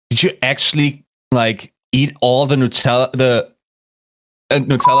 like, did you actually like eat all the Nutella?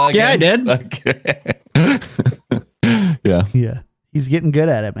 Nutella again? Yeah, I did. Yeah. Yeah, he's getting good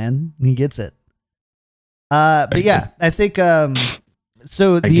at it, man. He gets it. But yeah, I think so.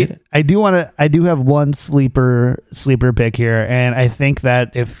 I do have one sleeper pick here, and I think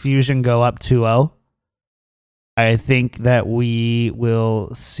that if Fusion go up 2-0, I think that we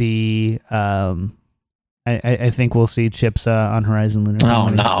will see. I think we'll see Chips on Horizon Lunar. Oh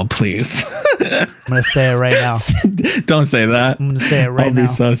no, please! I'm gonna say it right now. Don't say that. I'm gonna say it right I'll now. be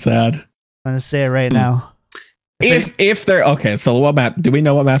so sad. I'm gonna say it right now. If they're okay, so what map? Do we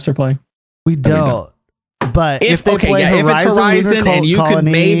know what maps they're playing? We don't. But if they play if it's Horizon Lunar and you Colony, could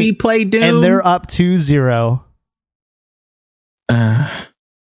maybe play Doom, and they're up 2-0.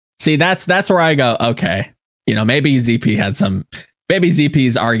 See, that's where I go. Okay, maybe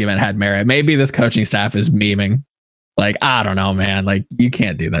ZP's argument had merit. Maybe this coaching staff is memeing. Like, I don't know, man. Like, you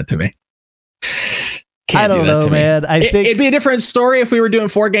can't do that to me. I don't know, man. I think it'd be a different story if we were doing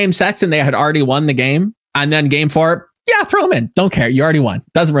 4-game sets and they had already won the game, and then game 4, yeah, throw them in. Don't care. You already won.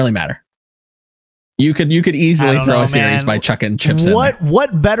 Doesn't really matter. You could easily throw a series by chucking Chips in.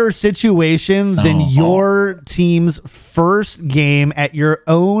 What better situation than your team's first game at your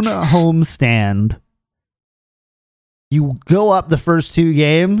own homestand You go up the first 2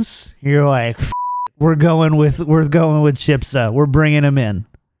 games, you're like, we're going with Chipsa. We're bringing him in.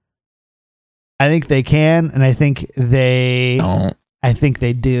 I think they can, and I think they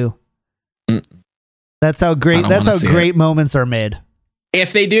do. That's how great moments are made.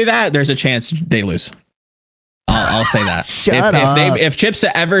 If they do that, there's a chance they lose. I'll say that. Shut up. If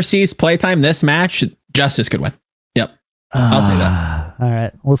Chipsa ever sees playtime this match, Justice could win. Yep. I'll say that. All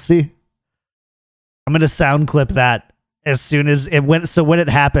right. We'll see. I'm going to sound clip that as soon as it went. So when it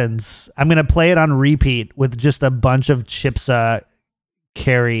happens, I'm going to play it on repeat with just a bunch of Chipsa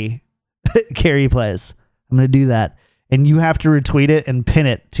carry plays. I'm going to do that. And you have to retweet it and pin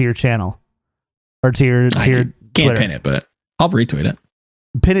it to your channel or to your can't Twitter. pin it, but I'll retweet it.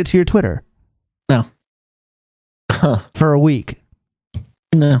 Pin it to your Twitter. No. For a week.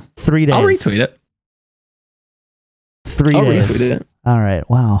 No. 3 days. I'll retweet it. 3 I'll days. retweet it. All right.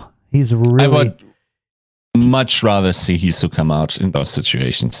 Wow. He's really. I would much rather see Hisu come out in those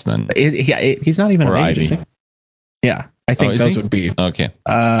situations than. He's not even or a major. Ivy. Yeah. I think those would be. Okay.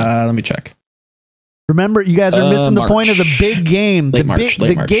 Let me check. Remember, you guys are missing the point of the March. big game. Late March.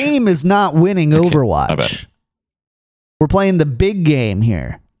 The game is not winning Okay, Overwatch. We're playing the big game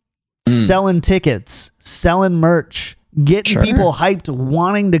here. Selling tickets, selling merch, getting people hyped,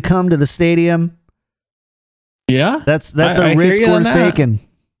 wanting to come to the stadium. Yeah. That's a risk worth taking.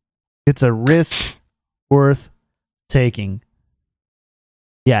 It's a risk worth taking.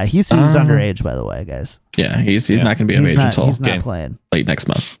 Yeah, he's underage, by the way, guys. Yeah, he's not going to be of age until he's not playing late next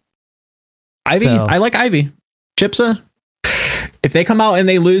month. Ivy, So- I like Ivy. Chipsa, if they come out and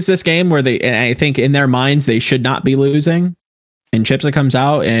they lose this game and I think in their minds they should not be losing, and Chipsa comes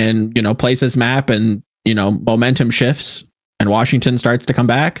out and, plays his map and, momentum shifts and Washington starts to come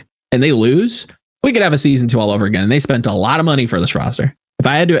back and they lose, we could have a season 2 all over again. They spent a lot of money for this roster. If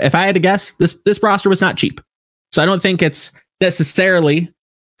I had to guess, this roster was not cheap. So I don't think it's necessarily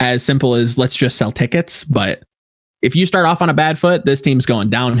as simple as let's just sell tickets, but if you start off on a bad foot, this team's going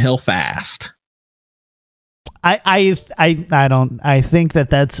downhill fast. I think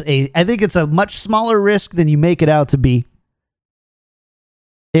it's a much smaller risk than you make it out to be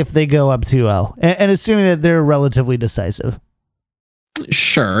if they go up 2-0 and assuming that they're relatively decisive.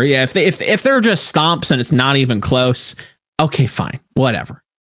 Sure, yeah. If they're just stomps and it's not even close, okay, fine, whatever.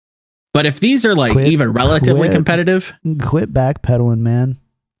 But if these are even relatively competitive, quit backpedaling, man.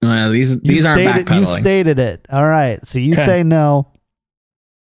 These aren't backpedaling. You stated it. All right, so you say no.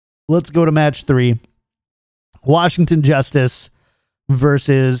 Let's go to match 3. Washington Justice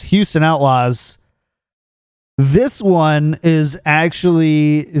versus Houston Outlaws. This one is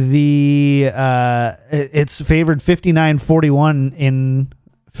actually it's favored 59-41 in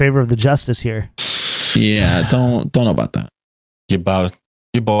favor of the Justice here. Yeah, don't know about that. Your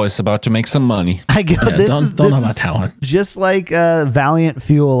boy's about to make some money. Don't know about that one. Just like Valiant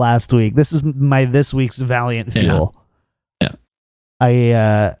Fuel last week. This is this week's Valiant Fuel. Yeah.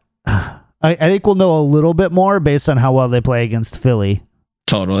 I think we'll know a little bit more based on how well they play against Philly.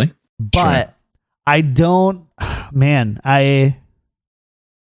 Totally. But sure. I don't, man,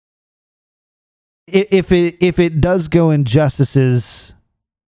 if it does go in Justice's,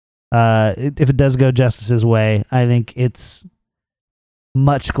 if it does go Justice's way, I think it's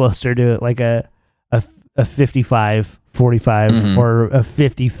much closer to like a 55-45 or a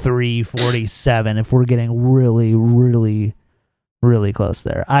 53-47 if we're getting really, really, really close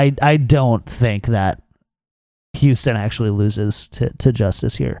there. I don't think that Houston actually loses to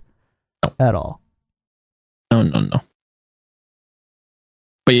Justice here at all. No.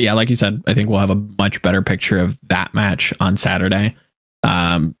 But yeah, like you said, I think we'll have a much better picture of that match on Saturday.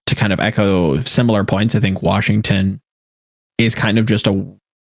 To kind of echo similar points, I think Washington is kind of just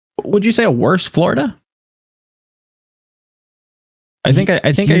would you say a worse Florida? I think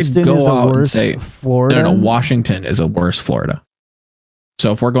I'd go out and say Florida. No, Washington is a worse Florida.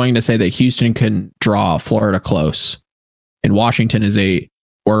 So if we're going to say that Houston can draw Florida close and Washington is a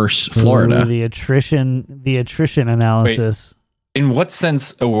worse Florida. Ooh, the attrition analysis. Wait, in what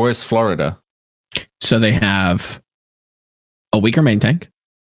sense a worse Florida? So they have a weaker main tank.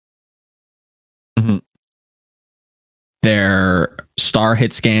 Mm-hmm. Their star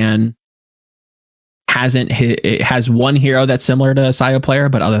hit scan hasn't hit. It has one hero that's similar to a Sayo player,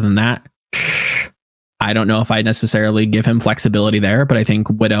 but other than that, I don't know if I necessarily give him flexibility there. But I think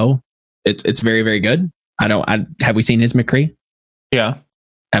Widow, it's very, very good. Have we seen his McCree? Yeah.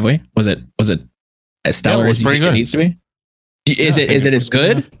 Have we? Was it as stellar as you think it needs to be? Is it as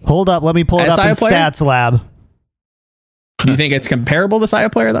good? Hold up, let me pull it up in Stats Lab. Do you think it's comparable to Sayo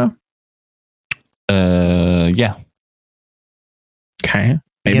player though? Yeah. Okay.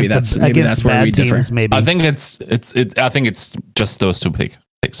 Maybe that's where we differ. Maybe I think it's just those two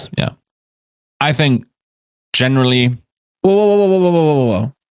picks. Yeah, I think generally.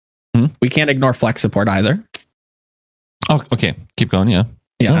 Whoa. We can't ignore flex support either. Oh, okay. Keep going. Yeah.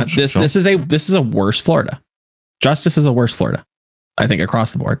 Yeah. This is a worse Florida. Justice is a worse Florida. I think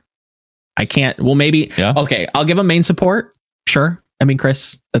across the board. I can't. Well, maybe. Yeah. Okay. I'll give him main support. Sure. I mean,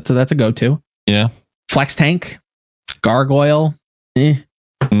 Chris, that's a go-to. Yeah. Flex tank, gargoyle.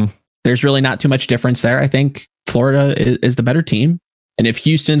 There's really not too much difference there. I think Florida is the better team. And if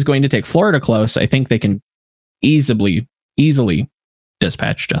Houston's going to take Florida close, I think they can easily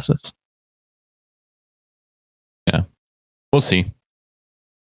dispatch Justice. Yeah. We'll see.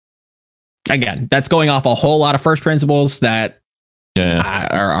 Again, that's going off a whole lot of first principles that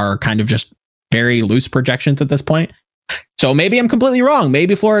are kind of just very loose projections at this point. So maybe I'm completely wrong.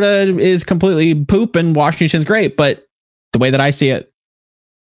 Maybe Florida is completely poop and Washington's great. But the way that I see it,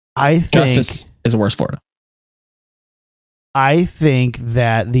 I think Justice is a worse Florida. I think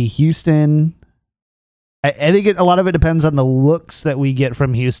that the Houston... I think a lot of it depends on the looks that we get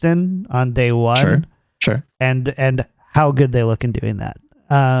from Houston on day one. Sure. And how good they look in doing that.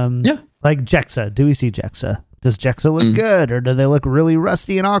 Like Jexa. Do we see Jexa? Does Jexa look good, or do they look really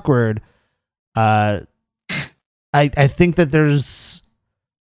rusty and awkward? I think that there's...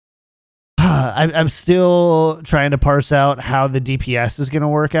 I'm still trying to parse out how the DPS is going to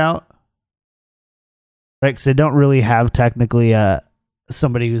work out. Right? Because they don't really have technically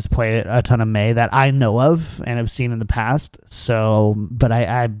somebody who's played a ton of Mei that I know of and have seen in the past. So, but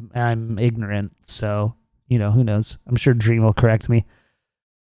I'm ignorant. So, who knows? I'm sure Dream will correct me,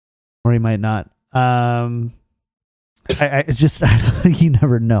 or he might not. You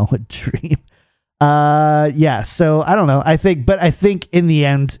never know with Dream. Yeah. So I don't know. I think in the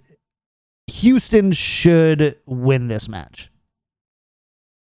end, Houston should win this match.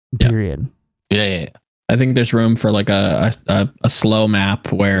 Period. Yeah. I think there's room for like a slow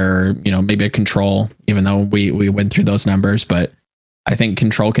map where, maybe a control, even though we went through those numbers, but I think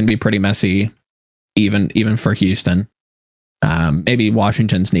control can be pretty messy, even for Houston. Maybe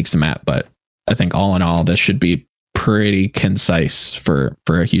Washington sneaks the map, but I think all in all, this should be pretty concise for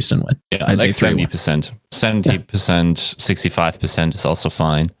a Houston win. Yeah, I'd like 70%. 70%, 65% is also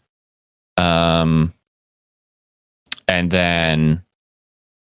fine. And then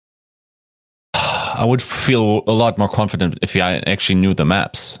I would feel a lot more confident if I actually knew the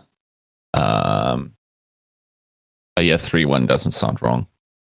maps. But yeah, 3-1 doesn't sound wrong.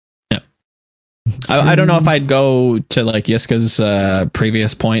 Yeah. I don't know if I'd go to like Yiska's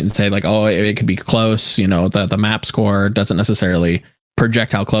previous point and say like, oh, it could be close. The map score doesn't necessarily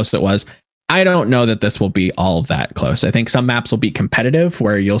project how close it was. I don't know that this will be all that close. I think some maps will be competitive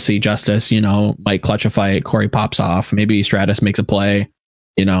where you'll see Justice, might clutch a fight. Corey pops off. Maybe Stratus makes a play,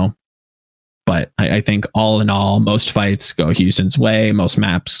 But I think all in all, most fights go Houston's way. Most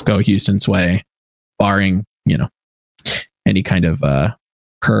maps go Houston's way, barring, any kind of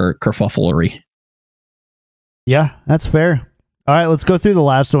kerfufflery. Yeah, that's fair. All right, let's go through the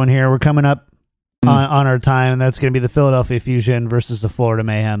last one here. We're coming up on our time, and that's going to be the Philadelphia Fusion versus the Florida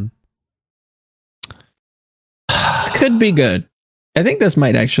Mayhem. This could be good. I think this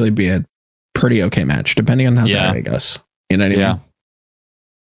might actually be a pretty okay match, depending on how Saturday goes. You know what I mean?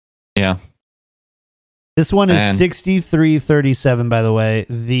 Yeah. This one is 63-37, by the way.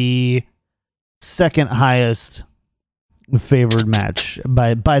 The second highest favored match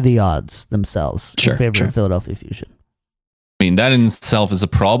by the odds themselves in favor of Philadelphia Fusion. I mean, that in itself is a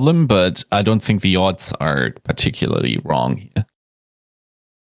problem, but I don't think the odds are particularly wrong here.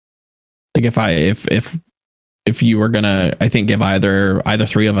 Like if you were gonna, I think, give either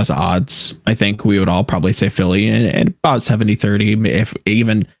three of us odds, I think we would all probably say Philly and about 70-30, if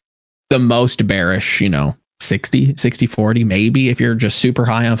even the most bearish, 60-40, maybe if you're just super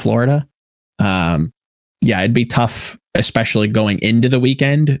high on Florida. It'd be tough, especially going into the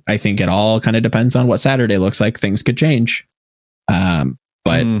weekend. I think it all kind of depends on what Saturday looks like. Things could change.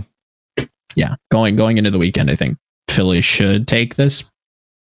 Going into the weekend, I think Philly should take this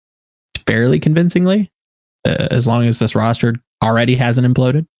fairly convincingly, as long as this roster already hasn't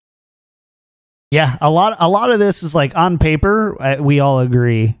imploded. Yeah, a lot of this is like on paper, we all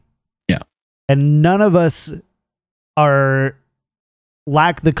agree. Yeah. And none of us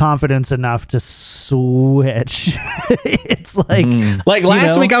lack the confidence enough to switch. It's like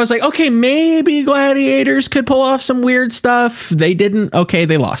last week I was like, okay, maybe Gladiators could pull off some weird stuff. They didn't. Okay,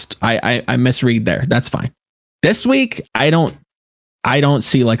 they lost. I misread there. That's fine. This week I don't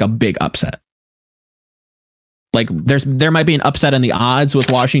see like a big upset. Like there might be an upset in the odds with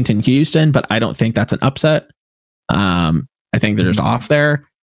Washington, Houston, but I don't think that's an upset. I think they're just off there.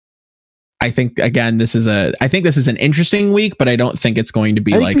 I think again, this is an interesting week, but I don't think it's going to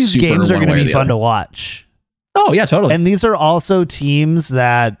be I think like these super games are one going way to or be the fun other. to watch. Oh yeah, totally. And these are also teams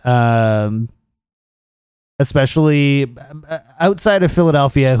that, especially outside of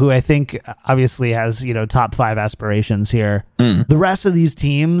Philadelphia, who I think obviously has, top 5 aspirations here. The rest of these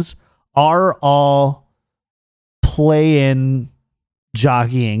teams are all play-in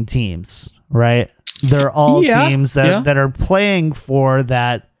jockeying teams, right? They're all teams that are playing for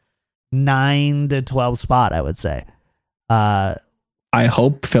that 9 to 12 spot, I would say. I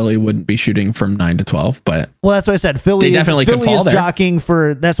hope Philly wouldn't be shooting from 9 to 12, but well, that's what I said. Philly could fall is there. jockeying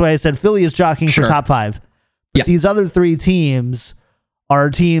for. That's why I said Philly is jockeying Sure. for top 5. But Yeah. these other 3 teams are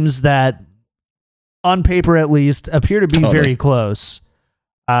teams that, on paper at least, appear to be very close,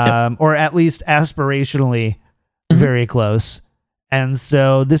 or at least aspirationally very close. And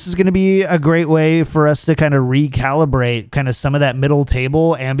so this is going to be a great way for us to kind of recalibrate kind of some of that middle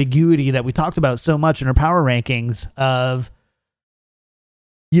table ambiguity that we talked about so much in our power rankings of,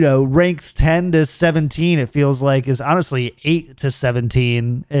 ranks 10 to 17, it feels like is honestly 8 to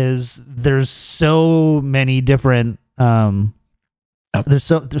 17 is there's so many different, there's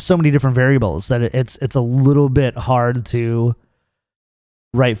so many different variables that it's a little bit hard to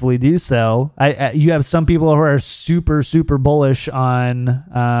rightfully do so. You have some people who are super, super bullish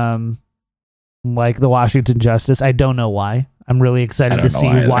on, like the Washington Justice. I don't know why. I'm really excited to see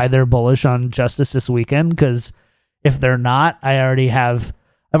why they're bullish on Justice this weekend. Because if they're not, I've already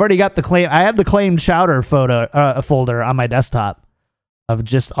got the claim. I have the claim chowder folder on my desktop of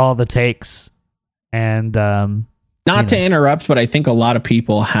just all the takes. And not to interrupt, but I think a lot of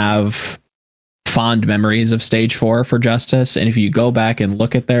people have fond memories of Stage 4 for Justice, and if you go back and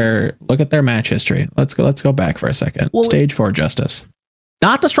look at their match history, let's go back for a second. Well, Stage 4 Justice,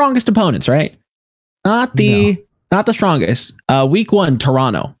 not the strongest opponents, right? Not the strongest. Week 1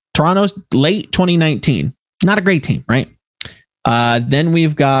 Toronto's late 2019, not a great team, right? Then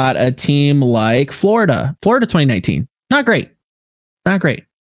we've got a team like Florida 2019, not great.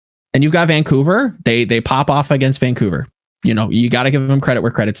 And you've got Vancouver, they pop off against Vancouver. You got to give them credit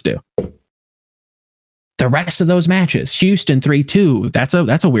where credit's due. The rest of those matches, Houston 3-2.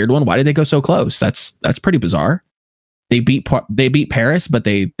 That's a weird one. Why did they go so close? That's pretty bizarre. They beat Paris, but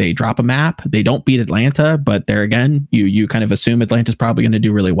they drop a map. They don't beat Atlanta, but there again, you kind of assume Atlanta's probably going to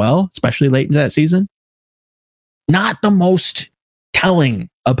do really well, especially late into that season. Not the most telling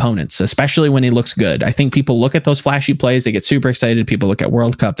opponents, especially when he looks good. I think people look at those flashy plays, they get super excited. People look at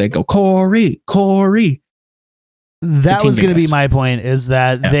World Cup, they go Corey. That was going to be my point. Is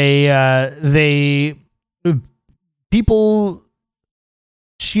that they people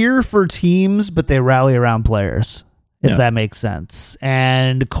cheer for teams, but they rally around players, if that makes sense.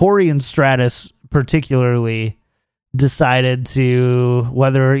 And Corey and Stratus particularly decided to,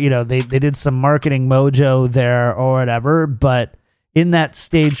 whether, they did some marketing mojo there or whatever, but in that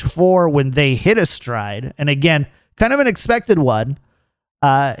Stage 4, when they hit a stride, and again, kind of an expected one,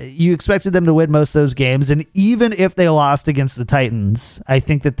 you expected them to win most of those games, and even if they lost against the Titans, I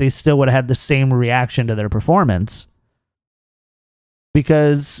think that they still would have had the same reaction to their performance,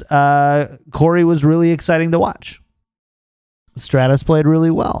 because Corey was really exciting to watch. Stratus played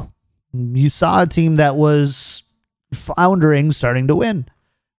really well. You saw a team that was floundering starting to win,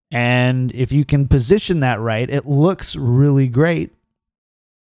 and if you can position that right, it looks really great.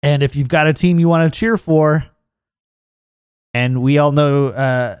 And if you've got a team you want to cheer for, and we all know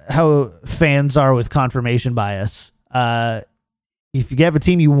how fans are with confirmation bias, if you have a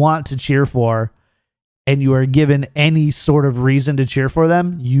team you want to cheer for and you are given any sort of reason to cheer for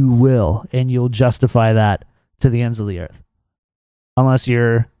them, you will, and you'll justify that to the ends of the earth. Unless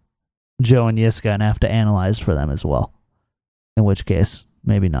you're Joe and Yiska and have to analyze for them as well, in which case,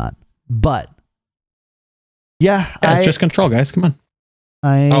 maybe not. But, it's just control, guys. Come on.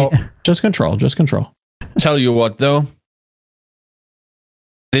 Just control. Tell you what, though.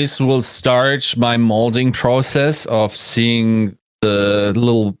 This will start my molding process of seeing the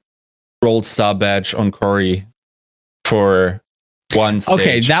little gold star badge on Corey for one stage.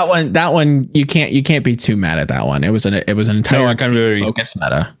 Okay, that one you can't be too mad at that one. It was an entire focus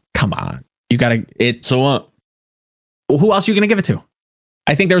meta. Come on, you gotta it. So what? Who else are you gonna give it to?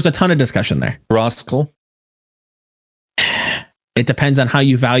 I think there was a ton of discussion there. Rascal. It depends on how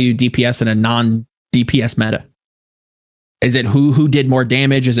you value DPS in a non-DPS meta. Is it who did more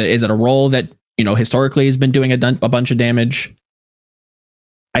damage? Is it a role that historically has been doing a bunch of damage?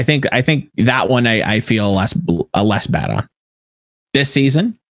 I think that one I feel less bad on this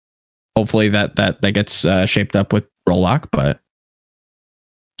season. Hopefully that gets shaped up with role lock, but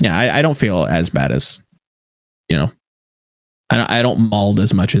yeah, I don't feel as bad as I don't mulled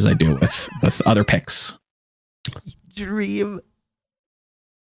as much as I do with other picks. Dream.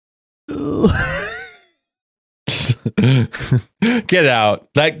 Get out.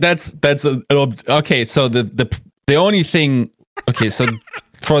 That's okay. So the only thing. Okay, so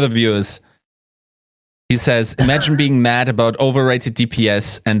for the viewers, he says, imagine being mad about overrated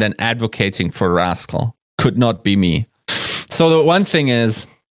DPS and then advocating for Rascal. Could not be me. So the one thing is,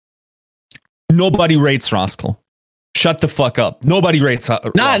 nobody rates Rascal. Shut the fuck up. Nobody rates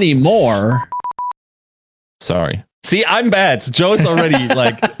Rascal. Not anymore. Sorry. See, I'm bad. Joe's already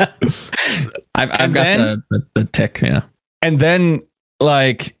like... I've got the tick, yeah. And then,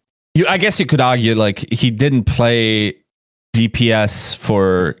 like, I guess you could argue, like, he didn't play DPS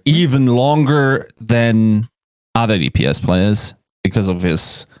for even longer than other DPS players because of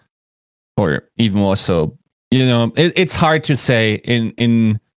his, or even more so, you know, it's hard to say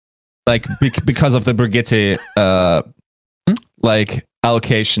in like because of the Brigitte like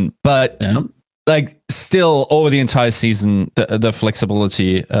allocation, but like still over the entire season, the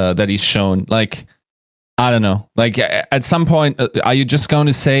flexibility that he's shown, like, I don't know. Like at some point, are you just going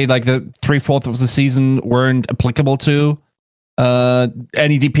to say like the 3/4 of the season weren't applicable to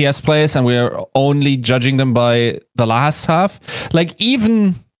any DPS players, and we're only judging them by the last half? Like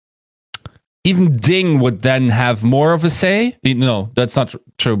even Ding would then have more of a say. No, that's not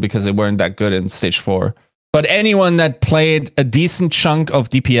true because they weren't that good in stage 4. But anyone that played a decent chunk of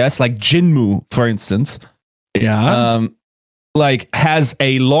DPS, like Jinmu, for instance, like has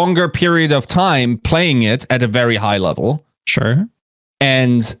a longer period of time playing it at a very high level. Sure.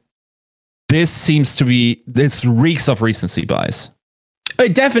 And this reeks of recency bias.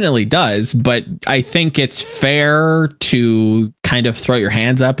 It definitely does, but I think it's fair to kind of throw your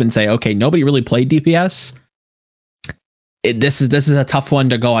hands up and say, okay, nobody really played DPS. This is a tough one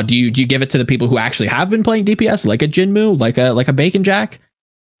to go on. Do you give it to the people who actually have been playing DPS, like a Jinmu, like a Bacon Jack,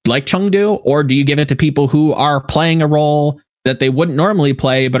 like Chengdu, or do you give it to people who are playing a role that they wouldn't normally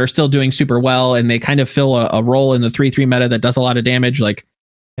play but are still doing super well, and they kind of fill a role in the 3/3 meta that does a lot of damage, like?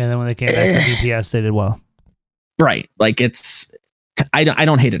 And then when they came back to DPS, they did well. Right. Like I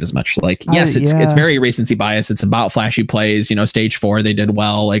don't hate it as much. Like, yes, it's very recency bias. It's about flashy plays. You know, stage 4, they did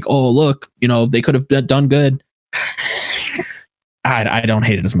well. Like, oh, look, you know, they could have done good. I don't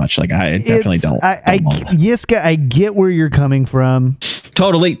hate it as much. Like, I definitely don't. Yiska, I get where you're coming from.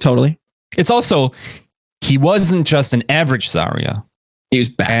 Totally. It's also, he wasn't just an average Zarya. He was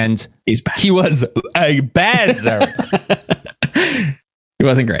bad. And he's bad. He was a bad Zarya. He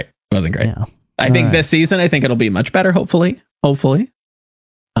wasn't great. Yeah. I think this season, it'll be much better. Hopefully,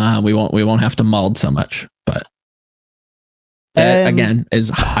 we won't have to mulled so much. But again,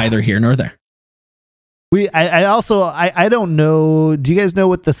 is either here nor there. I don't know. Do you guys know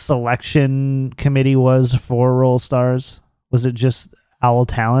what the selection committee was for Roll Stars? Was it just Owl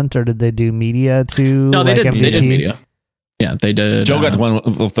Talent, or did they do media too? No, they like did. They did media. Yeah, they did. Joe got one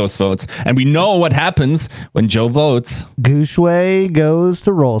of those votes, and we know what happens when Joe votes. Gooshway goes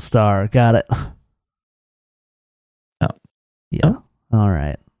to Roll Star. Got it. Oh. Yeah. All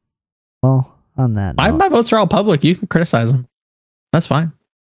right. Well, on that note, my votes are all public. You can criticize them. That's fine.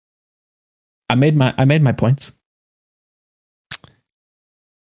 I made my points.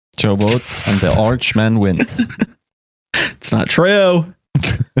 Joe votes, and the Archman wins. It's not true.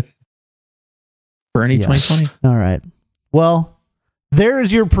 Bernie 2020. All right. Well,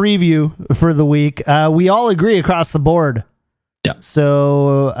 there's your preview for the week. We all agree across the board. Yeah.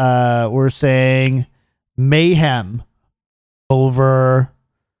 So we're saying Mayhem over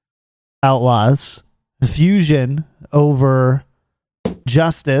Outlaws, Fusion over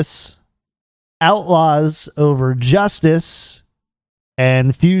Justice, Outlaws over Justice,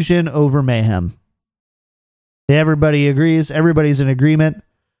 and Fusion over Mayhem. Everybody agrees. Everybody's in agreement.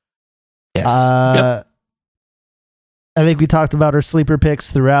 Yes. Yep. I think we talked about our sleeper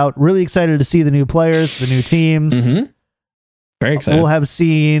picks throughout. Really excited to see the new players, the new teams. Mm-hmm. Very excited. We'll have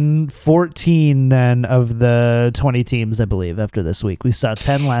seen 14 then of the 20 teams, I believe, after this week. We saw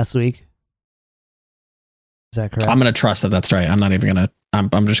 10 last week. Is that correct? I'm going to trust that that's right. I'm not even going to.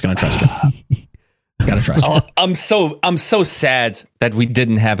 I'm just going to trust it. Gotta trust it. I'm so sad that we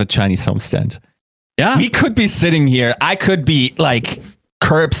didn't have a Chinese homestand. Yeah. We could be sitting here. I could be like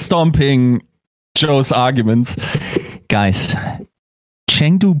curb stomping Joe's arguments. Guys,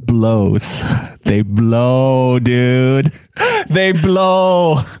 Chengdu blows. They blow, dude. They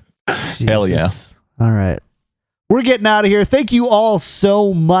blow. Jesus. Hell yeah. All right. We're getting out of here. Thank you all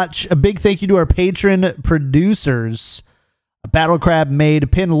so much. A big thank you to our patron producers, Battle Crab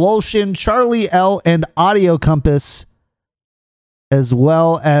Made, Pin Lulshin, Charlie L, and Audio Compass. as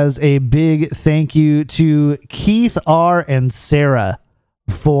well as a big thank you to Keith R. and Sarah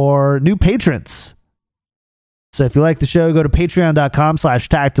for new patrons. So if you like the show, go to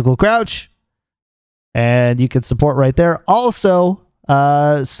patreon.com/tacticalcrouch and you can support right there. Also,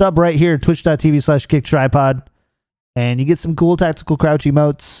 sub right here, twitch.tv/kicktripod, and you get some cool Tactical Crouch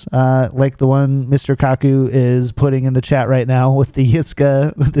emotes, like the one Mr. Kaku is putting in the chat right now with the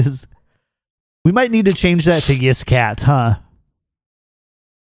Yiska. With his, we might need to change that to Yiscat, huh?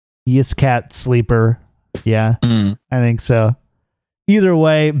 Yiscat sleeper. Yeah, I think so. Either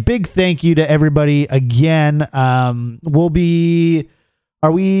way, big thank you to everybody again. Are we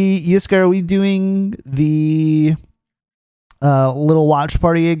doing the little watch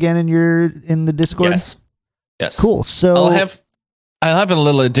party again in the Discord? Yes. Cool. So I'll have a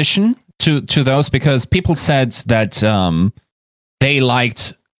little addition to those, because people said that they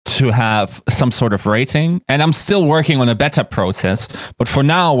liked to have some sort of rating, and I'm still working on a beta process. But for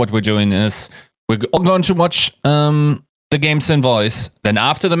now, what we're doing is we're all going to watch the games in voice. Then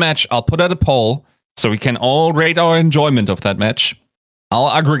after the match, I'll put out a poll so we can all rate our enjoyment of that match. I'll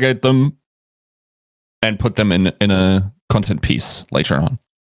aggregate them and put them in a content piece later on.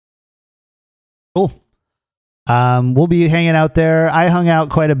 Cool. We'll be hanging out there. I hung out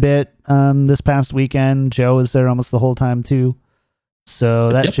quite a bit this past weekend. Joe was there almost the whole time too.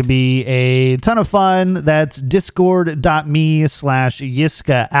 So that should be a ton of fun. That's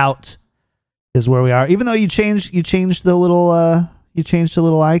discord.me/Yiska out is where we are. Even though you changed the little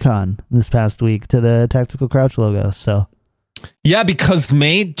icon this past week to the Tactical Crouch logo. So yeah, because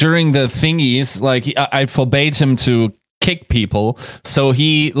mate, during the thingies, like I forbade him to kick people, so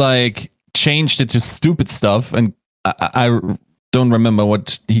he like changed it to stupid stuff, and I don't remember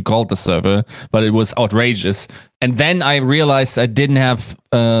what he called the server, but it was outrageous. And then I realized I didn't have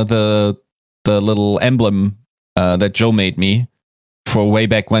the little emblem that Joe made me for way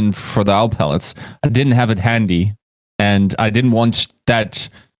back when for the owl pellets. I didn't have it handy, and I didn't want that.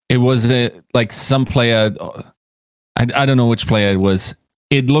 It was like some player. I don't know which player it was.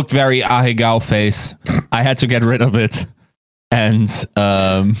 It looked very Ahegao face. I had to get rid of it, and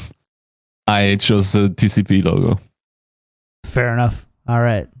I chose the TCP logo. Fair enough. All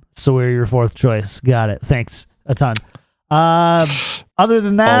right. So we're your fourth choice. Got it. Thanks a ton. Other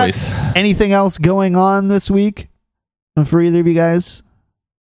than that, Always. Anything else going on this week for either of you guys?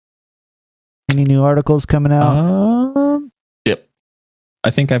 Any new articles coming out? Yep. I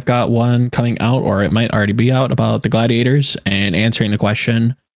think I've got one coming out, or it might already be out, about the Gladiators and answering the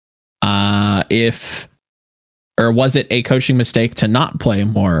question was it a coaching mistake to not play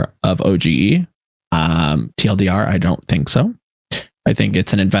more of OGE? TLDR, I don't think so. I think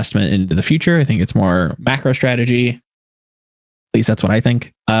it's an investment into the future. I think it's more macro strategy. At least that's what I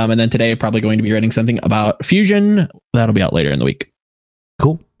think. And then today, probably going to be writing something about Fusion. That'll be out later in the week.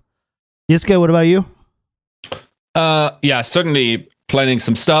 Cool. Yiska, what about you? Yeah, certainly planning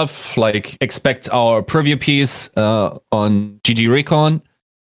some stuff. Like, expect our preview piece on GG Recon.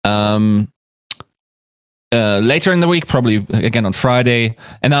 Later in the week, probably again on Friday,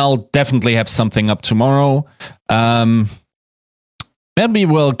 and I'll definitely have something up tomorrow. Maybe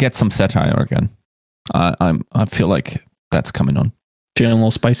we'll get some satire again. I feel like that's coming on. Feeling a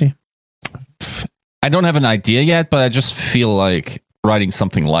little spicy? I don't have an idea yet, but I just feel like writing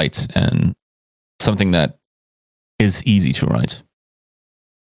something light and something that is easy to write.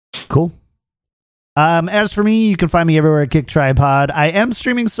 Cool. As for me, you can find me everywhere at Kick Tripod. I am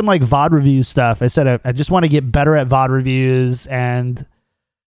streaming some like VOD review stuff. I said I just want to get better at VOD reviews, and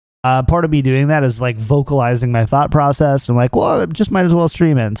part of me doing that is like vocalizing my thought process. I'm like, well, I just might as well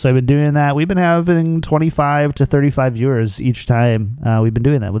stream it. So I've been doing that. We've been having 25 to 35 viewers each time we've been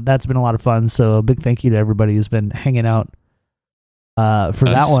doing that. That's been a lot of fun. So a big thank you to everybody who's been hanging out for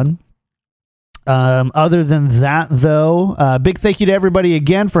that one. Other than that, though, big thank you to everybody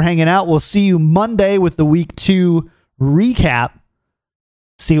again for hanging out. We'll see you Monday with the week 2 recap.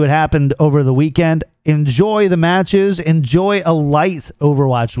 See what happened over the weekend. Enjoy the matches. Enjoy a light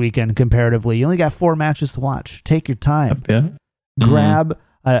Overwatch weekend comparatively. You only got 4 matches to watch. Take your time. Yeah. Grab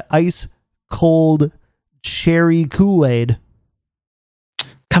ice cold cherry Kool-Aid.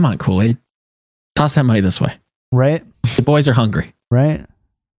 Come on, Kool-Aid. Toss that money this way. Right? The boys are hungry. Right?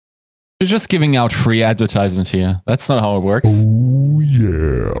 You're just giving out free advertisement here. That's not how it works. Oh,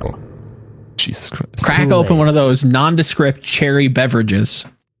 yeah. Jesus Christ. Crack Kool-Aid. open one of those nondescript cherry beverages.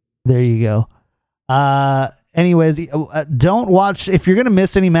 There you go. Anyways, don't watch, if you're going to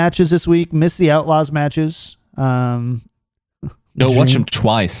miss any matches this week, miss the Outlaws matches. No, watch them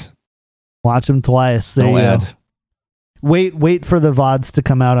twice. Watch them twice. There No you ad. go. Wait for the VODs to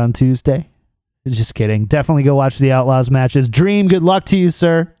come out on Tuesday. Just kidding. Definitely go watch the Outlaws matches. Dream, good luck to you,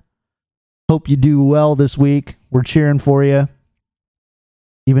 sir. Hope you do well this week. We're cheering for you,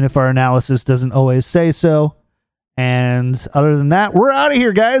 even if our analysis doesn't always say so. And other than that, we're out of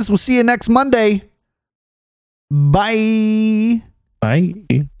here, guys. We'll see you next Monday. Bye. Bye.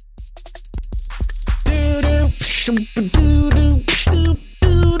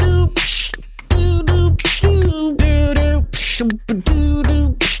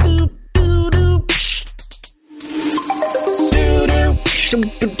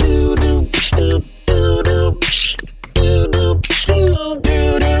 Shoop-a-doo.